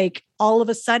 it's like all of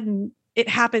a sudden it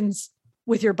happens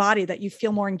with your body that you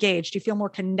feel more engaged, you feel more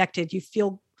connected, you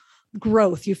feel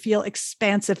growth, you feel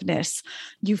expansiveness,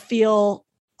 you feel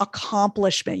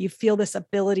accomplishment, you feel this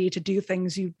ability to do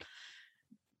things you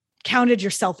counted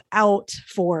yourself out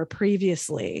for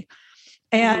previously.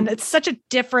 And it's such a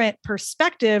different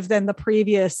perspective than the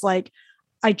previous, like,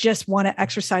 I just want to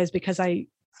exercise because I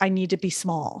need to be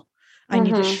small. I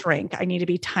need to shrink. I need to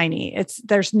be tiny.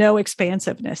 There's no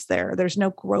expansiveness there. There's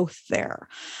no growth there.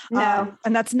 No.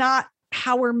 And that's not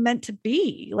how we're meant to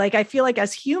be. Like, I feel like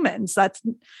as humans, that's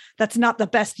not the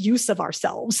best use of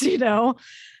ourselves,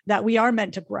 that we are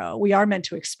meant to grow. We are meant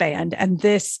to expand. And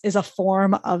this is a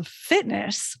form of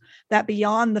fitness that,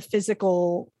 beyond the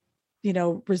physical,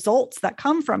 results that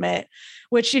come from it,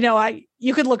 which,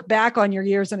 you could look back on your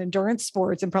years in endurance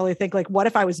sports and probably think like, what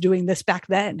if I was doing this back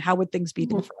then? How would things be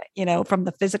different, from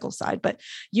the physical side? But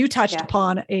you touched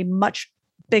upon a much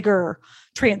bigger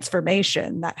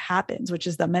transformation that happens, which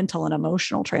is the mental and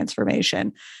emotional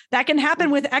transformation that can happen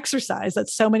with exercise that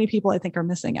so many people, I think, are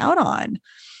missing out on.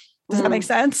 Does that make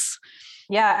sense?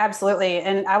 Yeah, absolutely.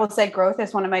 And I will say growth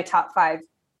is one of my top 5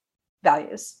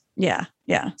 values. Yeah.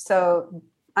 Yeah. So,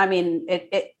 I mean,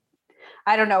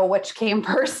 I don't know which came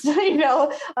first,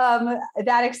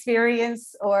 that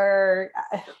experience, or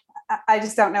I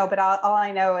just don't know. But all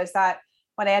I know is that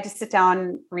when I had to sit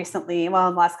down recently, in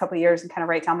the last couple of years, and kind of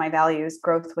write down my values,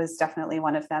 growth was definitely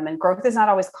one of them. And growth is not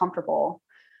always comfortable,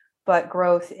 but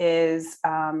growth is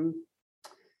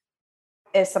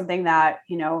something that,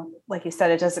 like you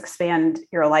said, it does expand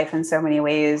your life in so many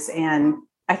ways. And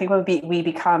I think when we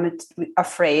become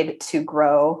afraid to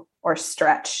grow or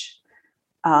stretch,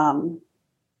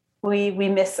 we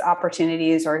miss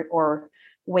opportunities or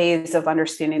ways of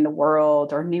understanding the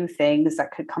world or new things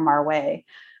that could come our way.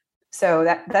 So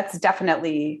that's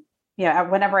definitely,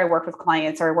 whenever I work with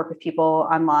clients or I work with people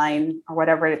online or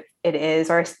whatever it is,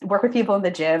 or I work with people in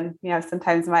the gym,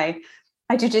 sometimes my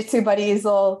jujitsu buddies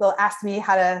they'll ask me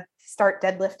how to start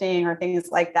deadlifting or things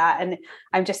like that. And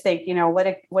I'm just thinking, what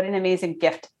an amazing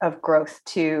gift of growth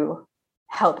to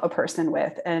help a person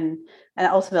with. And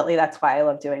ultimately that's why I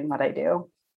love doing what I do.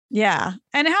 Yeah.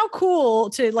 And how cool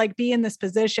to like be in this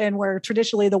position where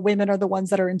traditionally the women are the ones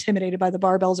that are intimidated by the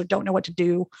barbells or don't know what to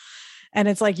do. And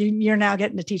it's like, you're now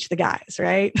getting to teach the guys,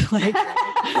 right? Like,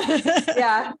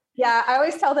 yeah. I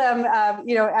always tell them, I've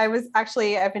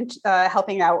been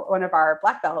helping out one of our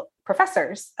black belt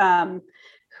professors,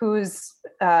 who's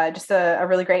just a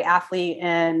really great athlete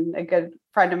and a good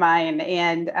friend of mine.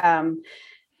 And,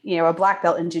 a black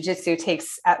belt in jiu-jitsu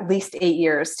takes at least 8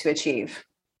 years to achieve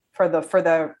for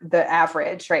the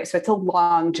average, right? So it's a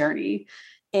long journey.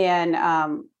 And, I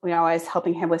was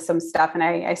helping him with some stuff and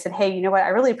I said, hey, you know what? I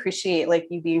really appreciate like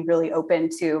you being really open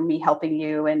to me helping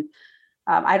you. And,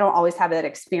 I don't always have that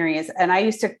experience. And I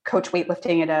used to coach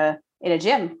weightlifting in a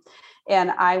gym,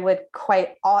 and I was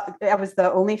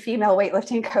the only female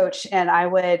weightlifting coach. And I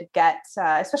would get,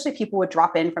 especially people would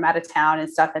drop in from out of town and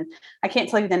stuff. And I can't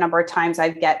tell you the number of times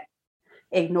I'd get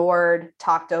ignored,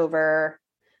 talked over,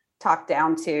 talked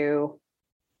down to,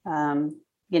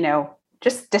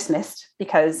 just dismissed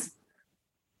because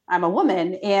I'm a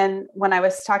woman. And when I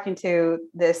was talking to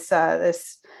this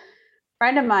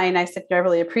friend of mine, I said, I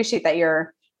really appreciate that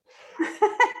you're,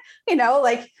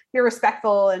 like you're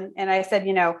respectful. And I said,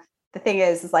 the thing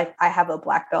is like, I have a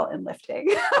black belt in lifting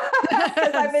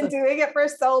because I've been doing it for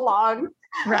so long.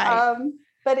 Right.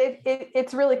 But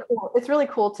it's really cool. It's really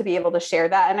cool to be able to share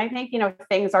that. And I think,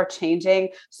 things are changing.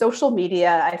 Social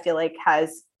media, I feel like,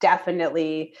 has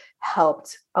definitely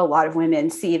helped a lot of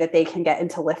women see that they can get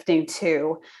into lifting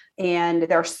too. And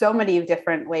there are so many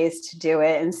different ways to do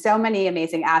it and so many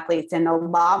amazing athletes and a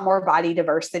lot more body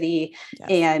diversity. Yes.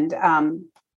 And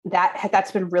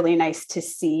that's been really nice to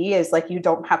see, is like, you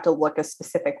don't have to look a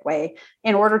specific way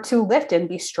in order to lift and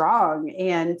be strong.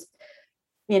 And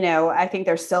I think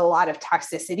there's still a lot of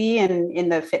toxicity in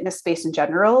the fitness space in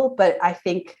general, but I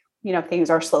think,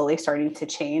 things are slowly starting to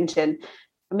change and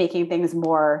making things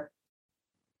more,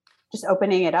 just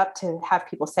opening it up to have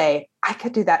people say, I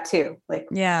could do that too. Like,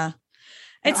 yeah,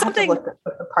 it's something. Look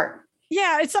the part.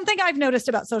 Yeah, it's something I've noticed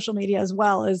about social media as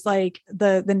well, is like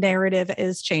the narrative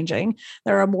is changing.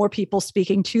 There are more people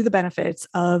speaking to the benefits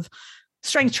of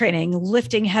strength training,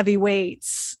 lifting heavy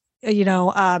weights,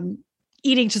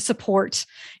 eating to support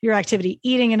your activity,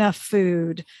 eating enough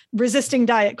food, resisting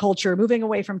diet culture, moving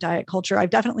away from diet culture. I've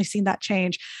definitely seen that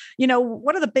change.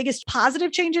 What are the biggest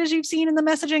positive changes you've seen in the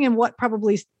messaging, and what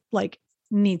probably like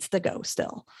needs to go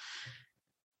still?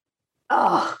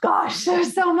 Oh gosh,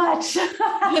 there's so much.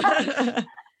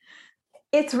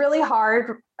 It's really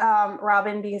hard,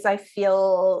 Robin, because I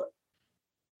feel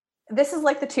this is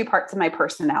like the two parts of my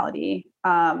personality.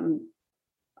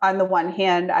 On the one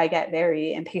hand, I get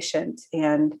very impatient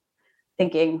and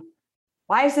thinking,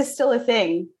 why is this still a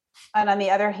thing? And on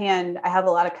the other hand, I have a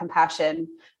lot of compassion,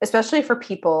 especially for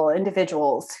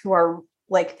individuals who are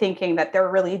like thinking that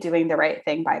they're really doing the right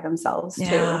thing by themselves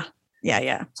too.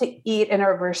 Yeah. To eat in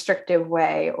a restrictive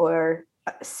way or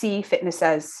see fitness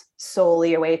as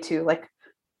solely a way to like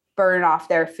burn off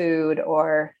their food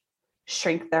or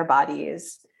shrink their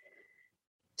bodies.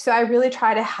 So I really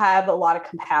try to have a lot of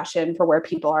compassion for where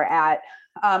people are at.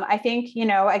 I think,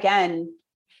 again,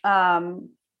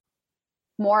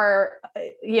 more,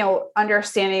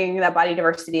 understanding that body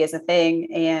diversity is a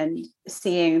thing and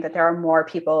seeing that there are more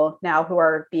people now who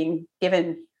are being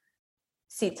given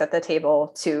seats at the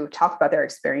table to talk about their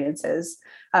experiences.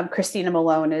 Christina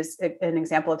Malone is an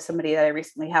example of somebody that I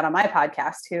recently had on my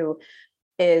podcast, who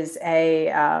is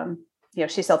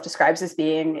she self-describes as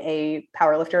being a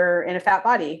power lifter in a fat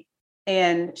body.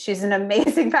 And she's an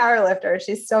amazing power lifter.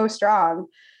 She's so strong.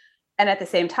 And at the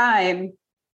same time,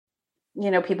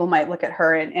 people might look at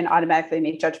her and automatically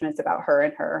make judgments about her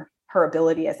and her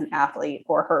ability as an athlete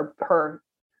or her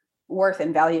worth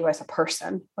and value as a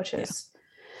person, which is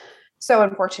so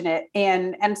unfortunate.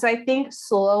 And so I think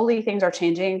slowly things are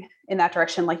changing in that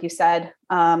direction. Like you said,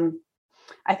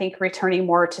 I think returning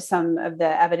more to some of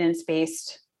the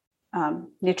evidence-based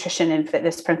nutrition and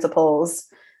fitness principles.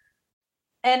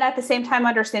 And at the same time,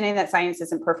 understanding that science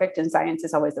isn't perfect and science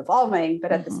is always evolving,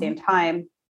 but at the same time,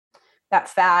 that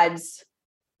fads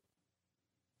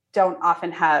don't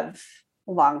often have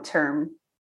long-term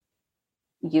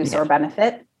use or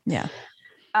benefit. Yeah.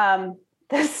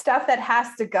 The stuff that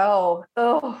has to go,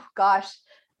 oh gosh.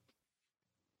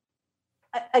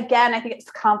 Again, I think it's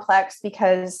complex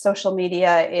because social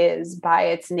media is by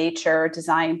its nature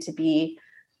designed to be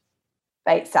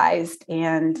bite-sized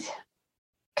and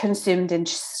consumed in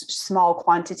small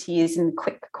quantities and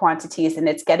quick quantities. And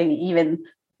it's getting even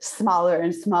smaller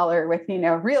and smaller with,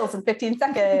 reels in 15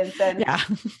 seconds and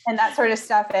that sort of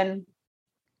stuff.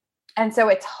 And so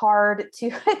it's hard to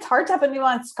have a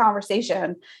nuanced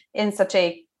conversation in such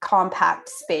a compact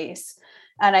space.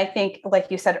 And I think, like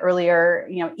you said earlier,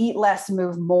 eat less,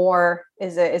 move more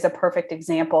is a perfect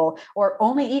example, or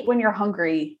only eat when you're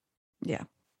hungry. Yeah.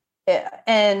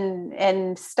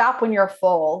 And stop when you're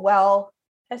full. Well,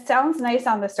 it sounds nice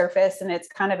on the surface and it's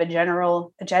kind of a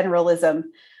generalism,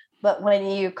 but when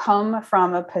you come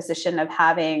from a position of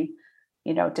having,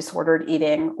 disordered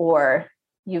eating, or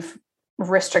you've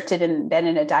restricted and been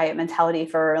in a diet mentality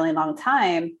for a really long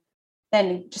time,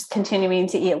 then just continuing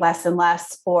to eat less and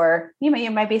less, or you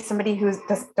might be somebody who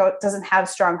doesn't have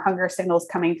strong hunger signals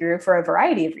coming through for a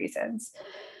variety of reasons.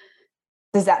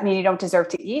 Does that mean you don't deserve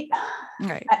to eat?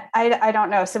 Right. I don't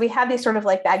know. So we have these sort of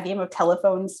like that game of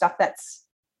telephone stuff that's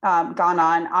gone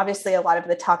on. Obviously, a lot of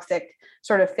the toxic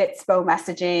sort of Fitspo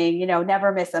messaging,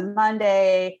 never miss a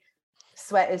Monday,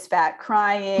 sweat is fat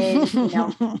crying,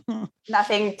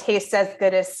 nothing tastes as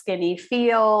good as skinny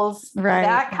feels. Right.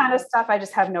 That kind of stuff I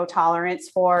just have no tolerance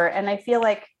for. And I feel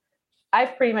like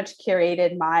I've pretty much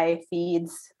curated my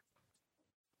feeds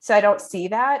so I don't see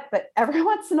that. But every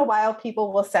once in a while,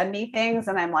 people will send me things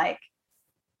and I'm like,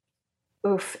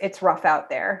 oof, it's rough out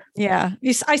there. Yeah.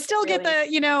 I still get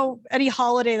the, any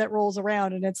holiday that rolls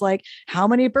around and it's like, how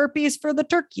many burpees for the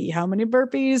turkey? How many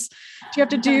burpees do you have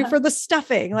to do for the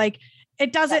stuffing? Like,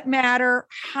 it doesn't matter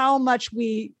how much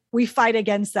we fight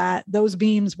against that. Those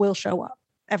beams will show up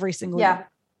every single year.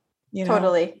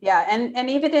 Totally. Yeah. And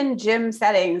even in gym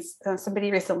settings,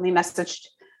 somebody recently messaged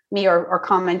me or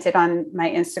commented on my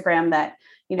Instagram that,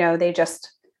 they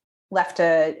just left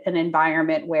an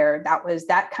environment where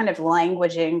that kind of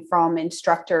languaging from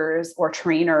instructors or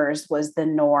trainers was the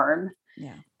norm.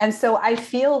 Yeah. And so I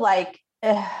feel like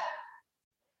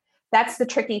that's the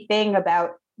tricky thing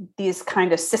about these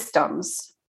kind of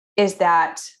systems, is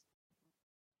that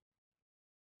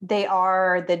they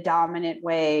are the dominant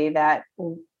way that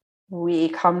we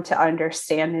come to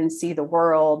understand and see the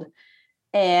world.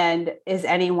 And is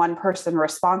any one person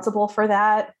responsible for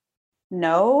that?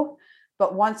 No.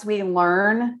 But once we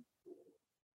learn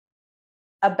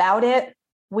about it,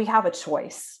 we have a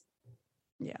choice.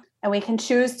 Yeah. And we can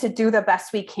choose to do the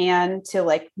best we can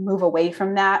to move away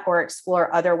from that, or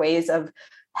explore other ways of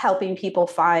helping people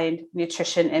find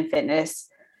nutrition and fitness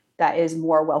that is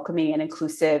more welcoming and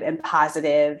inclusive and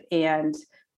positive and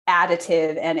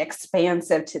additive and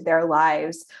expansive to their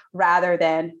lives, rather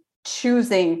than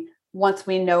choosing, once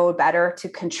we know better, to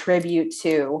contribute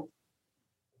to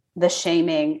the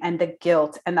shaming and the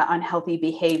guilt and the unhealthy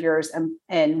behaviors and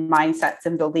mindsets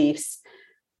and beliefs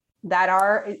that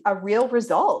are a real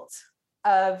result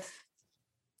of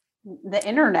the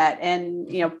internet and,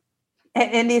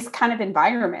 in these kind of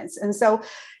environments. And so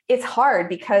it's hard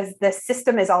because the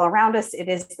system is all around us. It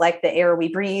is like the air we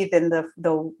breathe and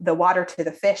the water to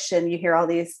the fish. And you hear all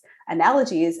these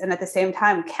analogies. And at the same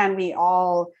time, can we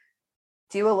all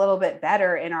do a little bit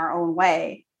better in our own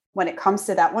way when it comes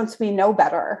to that, once we know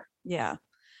better? Yeah.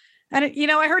 And,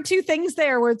 I heard two things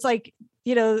there where it's like,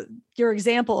 your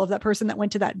example of that person that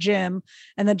went to that gym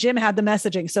and the gym had the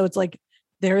messaging. So it's like,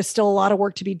 there is still a lot of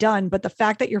work to be done, but the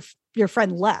fact that your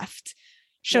friend left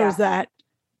shows that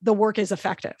the work is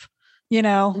effective,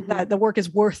 that the work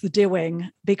is worth doing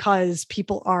because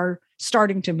people are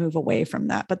starting to move away from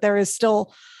that. But there is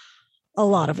still a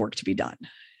lot of work to be done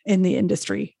in the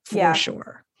industry for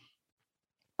sure.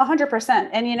 100%.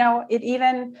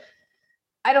 And,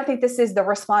 I don't think this is the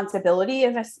responsibility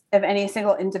of any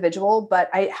single individual, but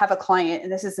I have a client,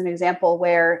 and this is an example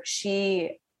where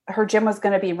her gym was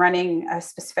going to be running a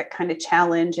specific kind of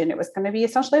challenge, and it was going to be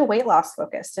essentially a weight loss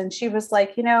focused. And she was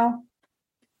like,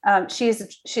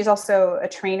 she's also a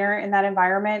trainer in that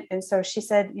environment. And so she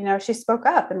said, she spoke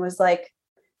up and was like,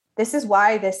 this is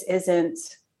why this isn't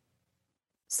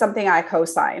something I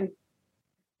co-sign.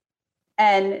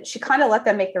 And she kind of let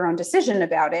them make their own decision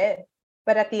about it.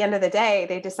 But at the end of the day,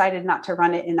 they decided not to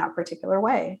run it in that particular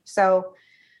way. So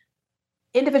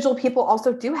individual people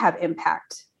also do have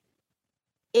impact.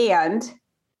 And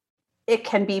it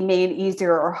can be made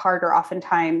easier or harder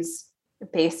oftentimes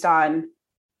based on,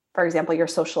 for example, your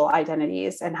social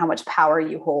identities and how much power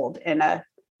you hold in a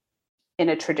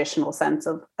traditional sense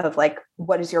of like,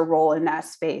 what is your role in that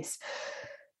space?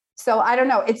 So I don't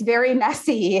know. It's very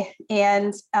messy.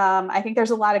 And I think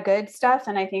there's a lot of good stuff.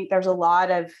 And I think there's a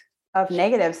lot of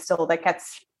negative still that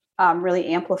gets really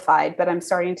amplified. But I'm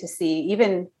starting to see,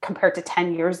 even compared to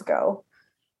 10 years ago,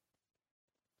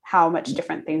 how much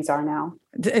different things are now.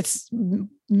 It's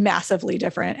massively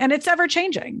different, and it's ever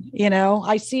changing.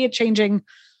 I see it changing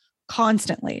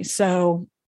constantly. So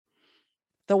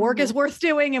the work is worth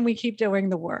doing, and we keep doing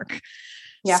the work.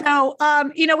 Yeah. So,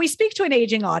 we speak to an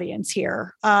aging audience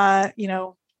here,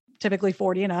 typically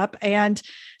 40 and up. And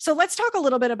so let's talk a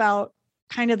little bit about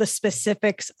kind of the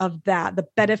specifics of that, the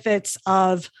benefits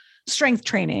of strength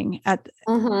training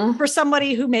for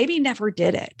somebody who maybe never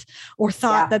did it or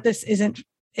thought that this isn't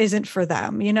for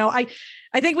them.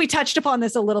 I think we touched upon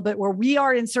this a little bit, where we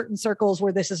are in certain circles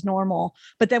where this is normal,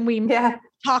 but then we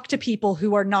talk to people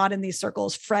who are not in these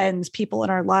circles, friends, people in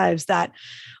our lives that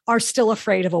are still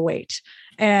afraid of a weight.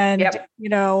 And,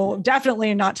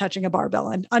 definitely not touching a barbell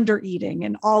and under eating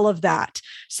and all of that.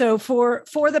 So for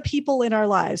the people in our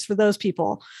lives, for those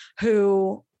people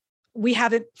who we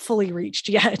haven't fully reached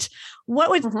yet,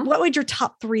 what would your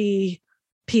top 3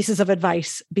 pieces of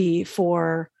advice be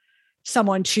for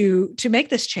someone to make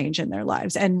this change in their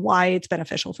lives and why it's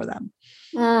beneficial for them?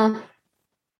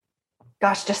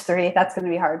 Gosh, just 3. That's going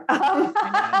to be hard.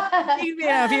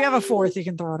 If you have a 4th, you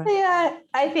can throw it in. Yeah,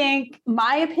 I think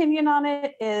my opinion on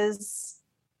it is,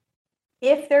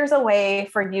 if there's a way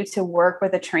for you to work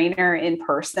with a trainer in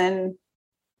person,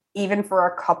 even for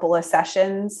a couple of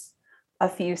sessions, a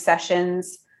few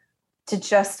sessions, to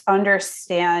just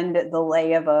understand the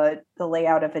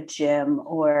layout of a gym,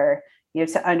 or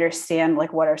to understand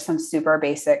what are some super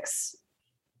basics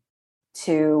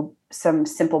to some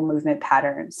simple movement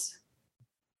patterns.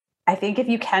 I think if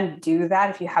you can do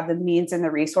that, if you have the means and the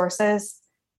resources,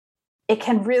 it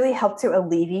can really help to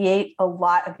alleviate a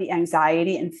lot of the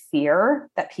anxiety and fear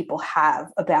that people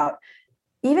have about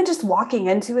even just walking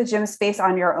into a gym space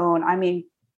on your own. I mean,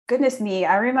 goodness me,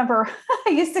 I remember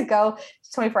I used to go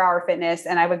to 24-Hour Fitness,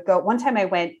 and I would go, one time I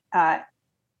went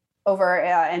over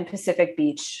in Pacific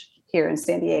Beach here in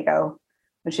San Diego,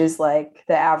 which is the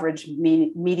average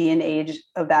median age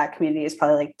of that community is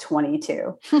probably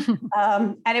 22.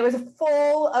 And it was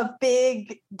full of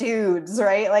big dudes,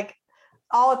 right?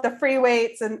 All at the free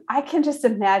weights. And I can just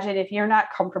imagine, if you're not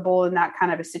comfortable in that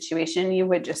kind of a situation, you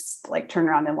would just turn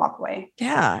around and walk away.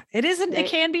 Yeah, it isn't. It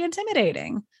can be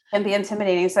intimidating.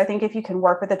 So I think if you can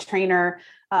work with a trainer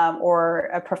or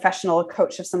a professional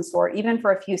coach of some sort, even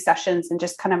for a few sessions, and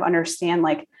just kind of understand,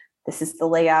 this is the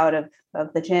layout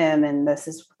of the gym, and this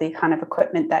is the kind of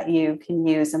equipment that you can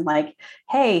use. And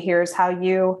hey, here's how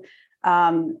you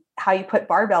put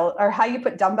barbell, or how you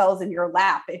put dumbbells in your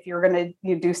lap if you're going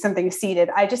to do something seated.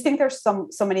 I just think there's so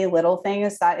many little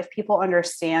things that if people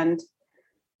understand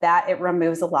that, it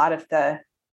removes a lot of the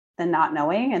not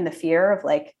knowing and the fear of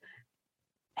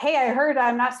hey, I heard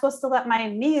I'm not supposed to let my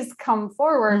knees come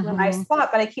forward when I squat,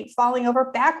 but I keep falling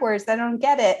over backwards. I don't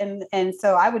get it. And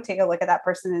so I would take a look at that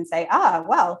person and say,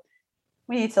 well,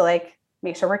 we need to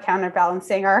make sure we're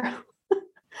counterbalancing our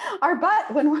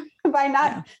butt by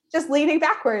not just leaning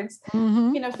backwards.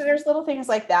 So there's little things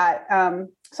like that.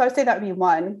 So I would say that would be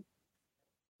one.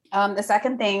 The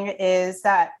second thing is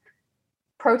that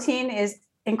protein is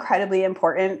incredibly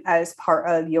important as part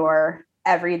of your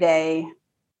everyday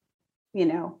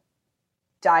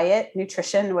diet,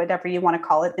 nutrition, whatever you want to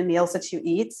call it, the meals that you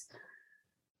eat.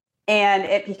 And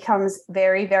it becomes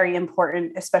very, very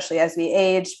important, especially as we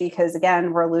age, because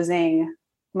again, we're losing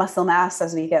muscle mass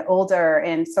as we get older.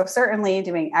 And so certainly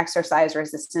doing exercise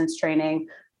resistance training,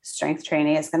 strength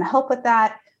training is going to help with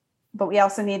that. But we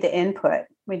also need the input.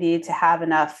 We need to have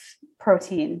enough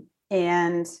protein.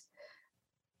 And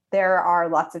there are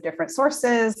lots of different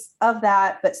sources of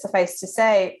that, but suffice to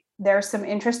say, there's some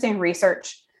interesting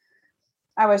research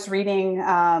I was reading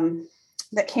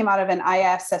that came out of an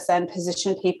ISSN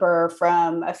position paper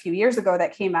from a few years ago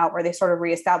that came out, where they sort of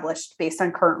reestablished, based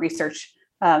on current research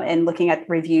and looking at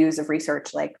reviews of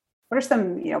research, what are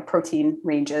some protein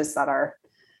ranges that our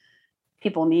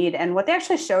people need. And what they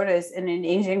actually showed is, in an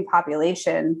aging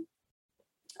population,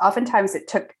 oftentimes it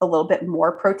took a little bit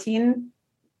more protein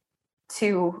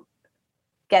to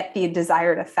get the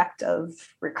desired effect of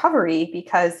recovery,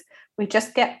 because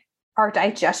our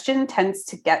digestion tends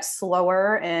to get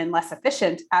slower and less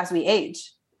efficient as we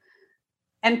age.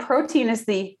 And protein is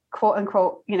the quote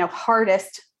unquote,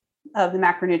 hardest of the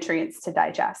macronutrients to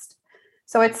digest.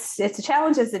 So it's a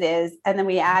challenge as it is. And then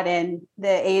we add in the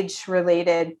age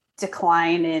related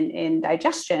decline in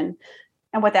digestion.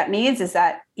 And what that means is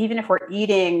that even if we're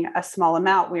eating a small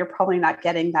amount, we are probably not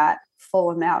getting that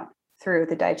full amount through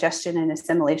the digestion and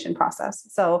assimilation process.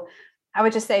 So I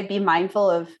would just say be mindful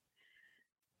of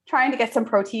trying to get some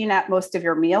protein at most of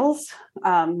your meals.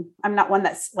 I'm not one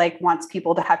that's like wants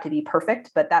people to have to be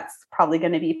perfect, but that's probably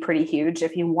going to be pretty huge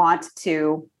if you want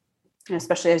to,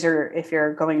 especially if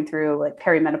you're going through like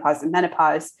perimenopause and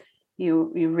menopause,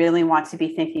 you really want to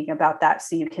be thinking about that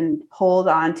so you can hold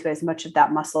on to as much of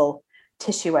that muscle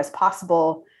tissue as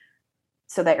possible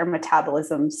so that your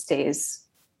metabolism stays,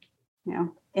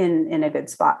 in a good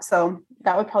spot. So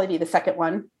that would probably be the second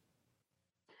one.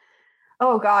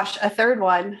 Oh gosh, a third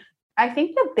one. I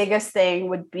think the biggest thing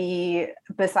would be,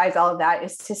 besides all of that,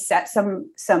 is to set some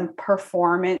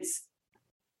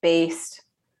performance-based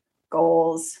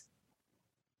goals,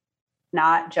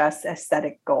 not just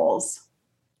aesthetic goals.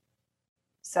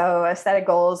 So aesthetic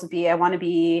goals would be, I want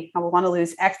to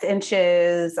lose X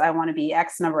inches. I want to be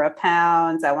X number of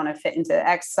pounds. I want to fit into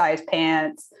X size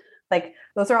pants. Like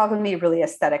those are all going to be really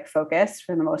aesthetic focused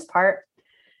for the most part.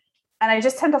 And I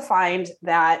just tend to find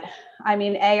that,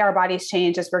 our bodies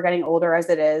change as we're getting older as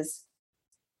it is.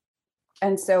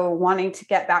 And so wanting to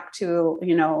get back to,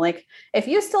 like if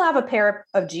you still have a pair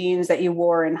of jeans that you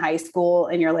wore in high school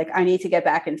and you're like, I need to get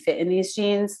back and fit in these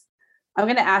jeans, I'm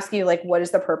going to ask you, like, what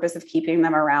is the purpose of keeping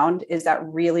them around? Is that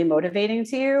really motivating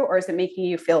to you? Or is it making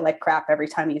you feel like crap every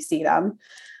time you see them?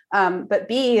 But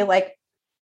B, like,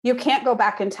 you can't go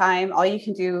back in time. All you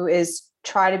can do is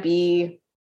try to be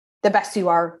the best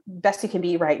you can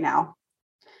be right now.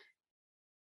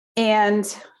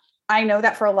 And I know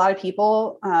that for a lot of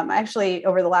people, I actually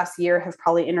over the last year have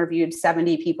probably interviewed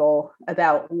 70 people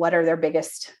about what are their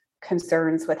biggest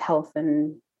concerns with health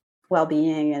and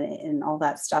well-being and all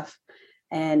that stuff.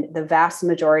 And the vast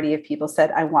majority of people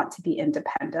said, I want to be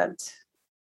independent.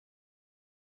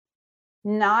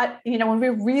 Not, when we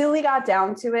really got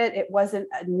down to it, it wasn't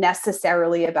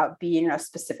necessarily about being a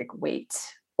specific weight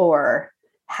or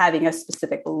having a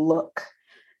specific look.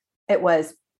 It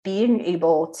was being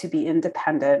able to be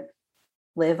independent,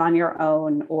 live on your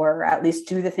own, or at least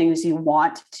do the things you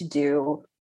want to do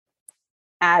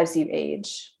as you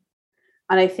age.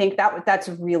 And I think that's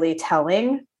really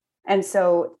telling. And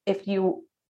so if you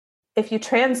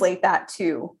translate that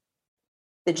to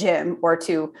the gym or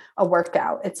to a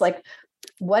workout, it's like,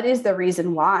 what is the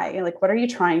reason why? Like, what are you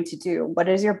trying to do? What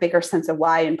is your bigger sense of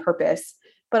why and purpose?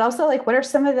 But also, like, what are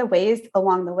some of the ways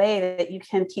along the way that you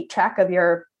can keep track of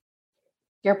your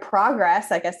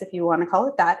progress, I guess, if you want to call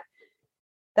it that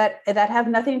have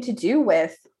nothing to do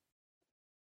with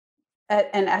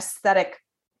an aesthetic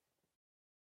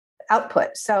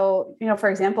output. So, for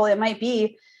example, it might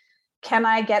be, can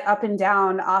I get up and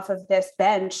down off of this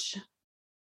bench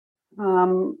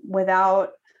without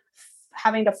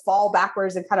having to fall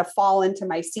backwards and kind of fall into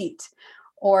my seat?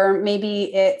 Or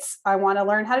maybe it's, I want to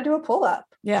learn how to do a pull-up.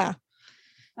 Yeah.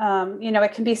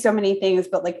 It can be so many things,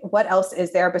 but like, what else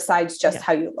is there besides just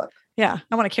how you look? Yeah.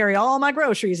 I want to carry all my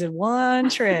groceries in one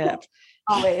trip.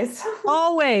 Always.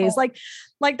 Like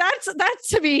that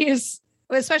to me is,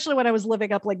 especially when I was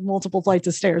living up like multiple flights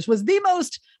of stairs, was the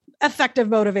most effective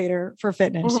motivator for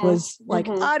fitness. Was like,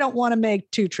 I don't want to make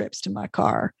 2 trips to my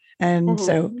car. And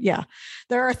so,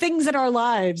 there are things in our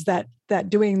lives that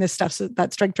doing this stuff, so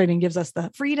that strength training gives us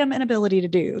the freedom and ability to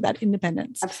do that,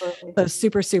 independence. Absolutely. So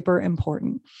super, super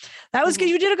important. That was good.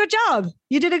 You did a good job.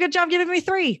 You did a good job giving me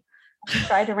 3.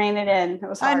 Tried to rein it in. It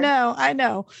was hard. I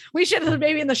know. We should have,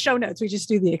 maybe in the show notes, we just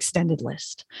do the extended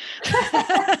list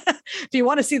if you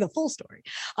want to see the full story.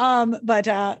 But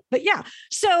yeah.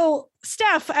 So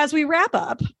Steph, as we wrap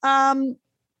up,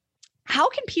 how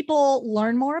can people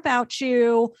learn more about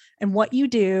you and what you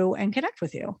do and connect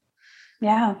with you?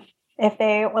 Yeah. If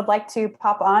they would like to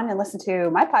pop on and listen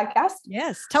to my podcast.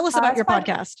 Yes. Tell us about your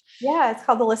podcast. Yeah. It's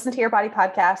called the Listen to Your Body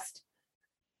podcast.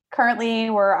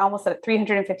 Currently, we're almost at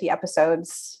 350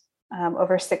 episodes,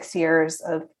 over 6 years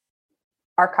of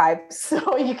archives.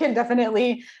 So you can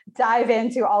definitely dive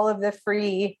into all of the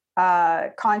free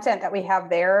content that we have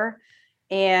there.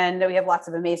 And we have lots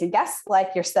of amazing guests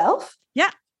like yourself. Yeah.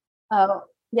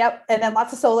 Yep. And then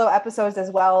lots of solo episodes as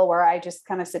well, where I just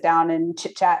kind of sit down and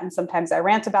chit chat. And sometimes I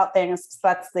rant about things. So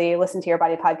that's the Listen to Your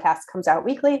Body podcast, comes out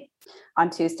weekly on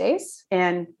Tuesdays.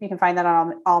 And you can find that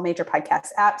on all major podcast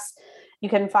apps. You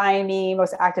can find me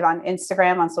most active on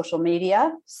Instagram, on social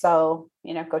media. So,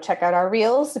 go check out our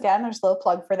reels. Again, there's a little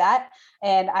plug for that.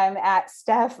 And I'm at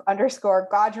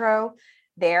Steph_Gaudreau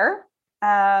there.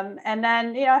 And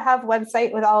then, I have a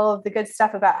website with all of the good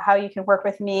stuff about how you can work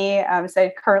with me. So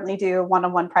I currently do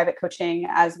one-on-one private coaching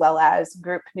as well as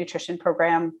group nutrition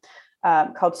program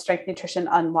called Strength Nutrition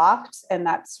Unlocked. And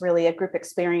that's really a group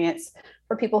experience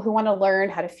for people who want to learn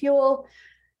how to fuel,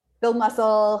 build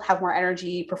muscle, have more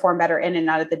energy, perform better in and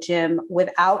out of the gym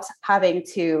without having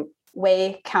to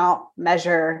weigh, count,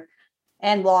 measure,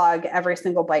 and log every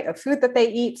single bite of food that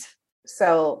they eat.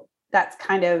 So that's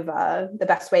kind of the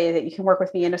best way that you can work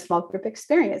with me in a small group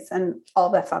experience. And all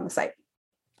of that's on the site.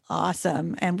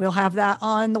 Awesome. And we'll have that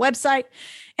on the website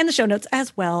and the show notes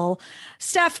as well.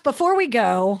 Steph, before we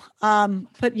go,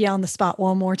 put you on the spot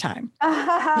one more time.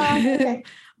 Okay.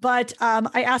 But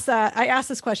I asked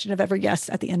this question of every guest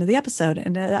at the end of the episode.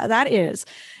 And that is,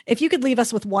 if you could leave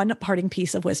us with one parting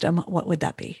piece of wisdom, what would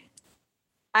that be?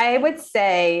 I would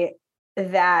say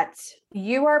that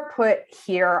you are put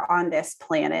here on this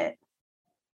planet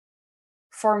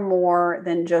for more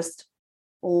than just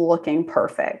looking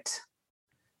perfect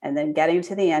and then getting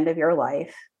to the end of your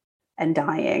life and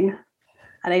dying.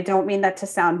 And I don't mean that to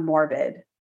sound morbid,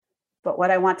 but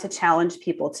what I want to challenge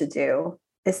people to do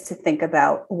is to think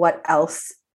about what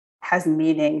else has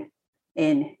meaning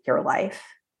in your life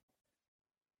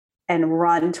and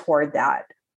run toward that.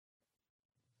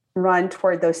 Run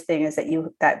toward those things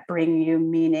that bring you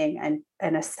meaning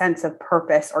and a sense of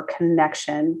purpose or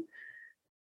connection.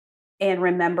 And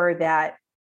remember that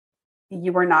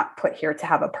you were not put here to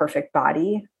have a perfect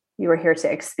body. You were here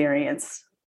to experience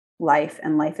life,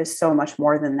 and life is so much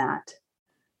more than that.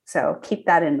 So keep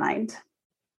that in mind.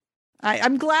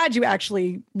 I'm glad you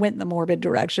actually went in the morbid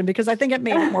direction, because I think it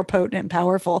made it more potent and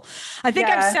powerful. I think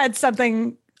I've said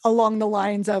something along the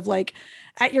lines of like,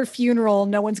 at your funeral,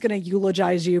 no one's going to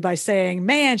eulogize you by saying,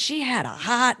 man, she had a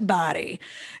hot body.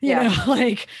 You know,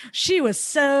 like she was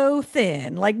so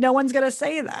thin. Like no one's going to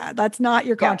say that. That's not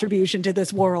your contribution to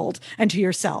this world and to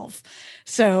yourself.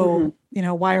 So, you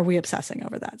know, why are we obsessing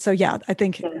over that? So yeah, I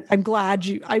think I'm glad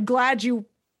you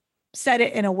said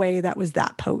it in a way that was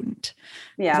that potent.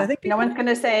 Yeah. I think no one's going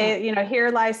to say, you know,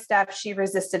 here lies Steph. She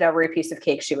resisted every piece of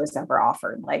cake she was ever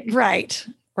offered. Like, right.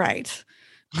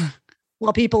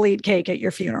 Well, people eat cake at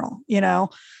your funeral, you know?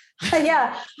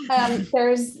 Yeah.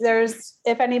 There's,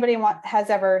 if anybody has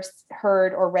ever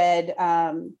heard or read,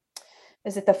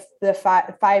 is it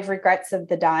the five regrets of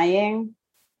the dying?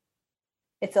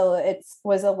 It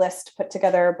was a list put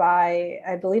together by,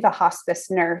 I believe, a hospice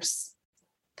nurse.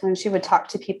 And she would talk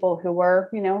to people who were,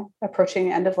 you know, approaching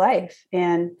the end of life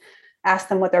and ask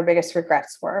them what their biggest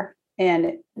regrets were.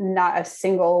 And not a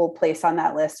single place on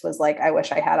that list was like, I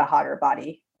wish I had a hotter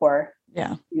body, or,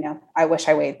 you know, I wish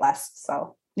I weighed less.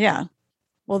 So, yeah.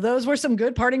 Well, those were some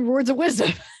good parting words of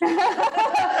wisdom.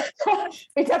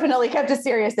 We definitely kept it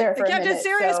serious there for a minute. Kept it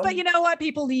serious, but you know what?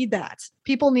 People need that.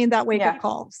 People need that wake-up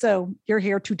call. So you're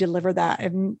here to deliver that.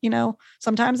 And, you know,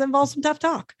 sometimes it involves some tough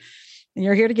talk, and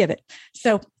you're here to give it.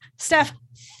 So, Steph,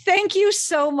 thank you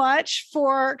so much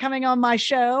for coming on my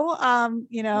show.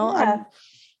 You know,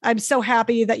 I'm so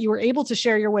happy that you were able to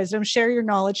share your wisdom, share your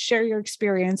knowledge, share your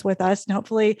experience with us. And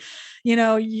hopefully, you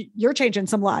know, you're changing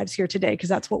some lives here today, because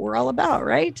that's what we're all about,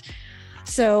 right?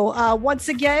 So once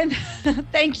again,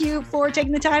 thank you for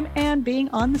taking the time and being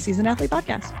on the Seasoned Athlete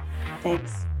Podcast.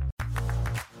 Thanks.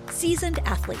 Seasoned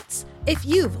athletes, if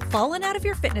you've fallen out of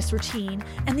your fitness routine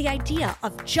and the idea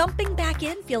of jumping back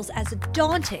in feels as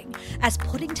daunting as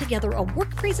putting together a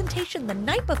work presentation the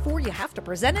night before you have to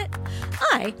present it,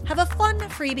 I have a fun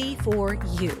freebie for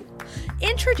you.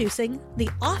 Introducing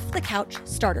the Off the Couch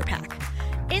Starter Pack.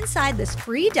 Inside this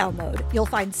free download, you'll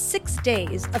find 6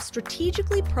 days of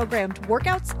strategically programmed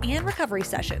workouts and recovery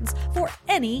sessions for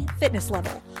any fitness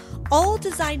level, all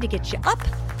designed to get you up,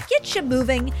 get you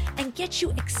moving, and get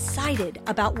you excited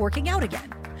about working out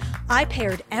again. I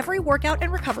paired every workout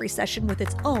and recovery session with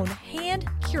its own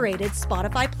hand-curated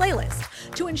Spotify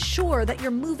playlist to ensure that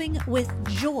you're moving with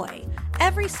joy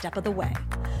every step of the way.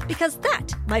 Because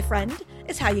that, my friend,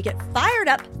 is how you get fired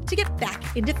up to get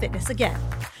back into fitness again.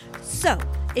 So,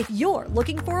 if you're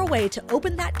looking for a way to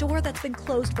open that door that's been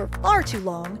closed for far too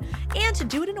long, and to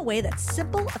do it in a way that's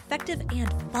simple, effective,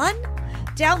 and fun,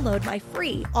 download my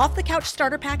free Off the Couch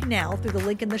Starter Pack now through the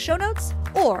link in the show notes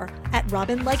or at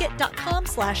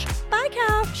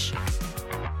robinleggett.com/buycouch.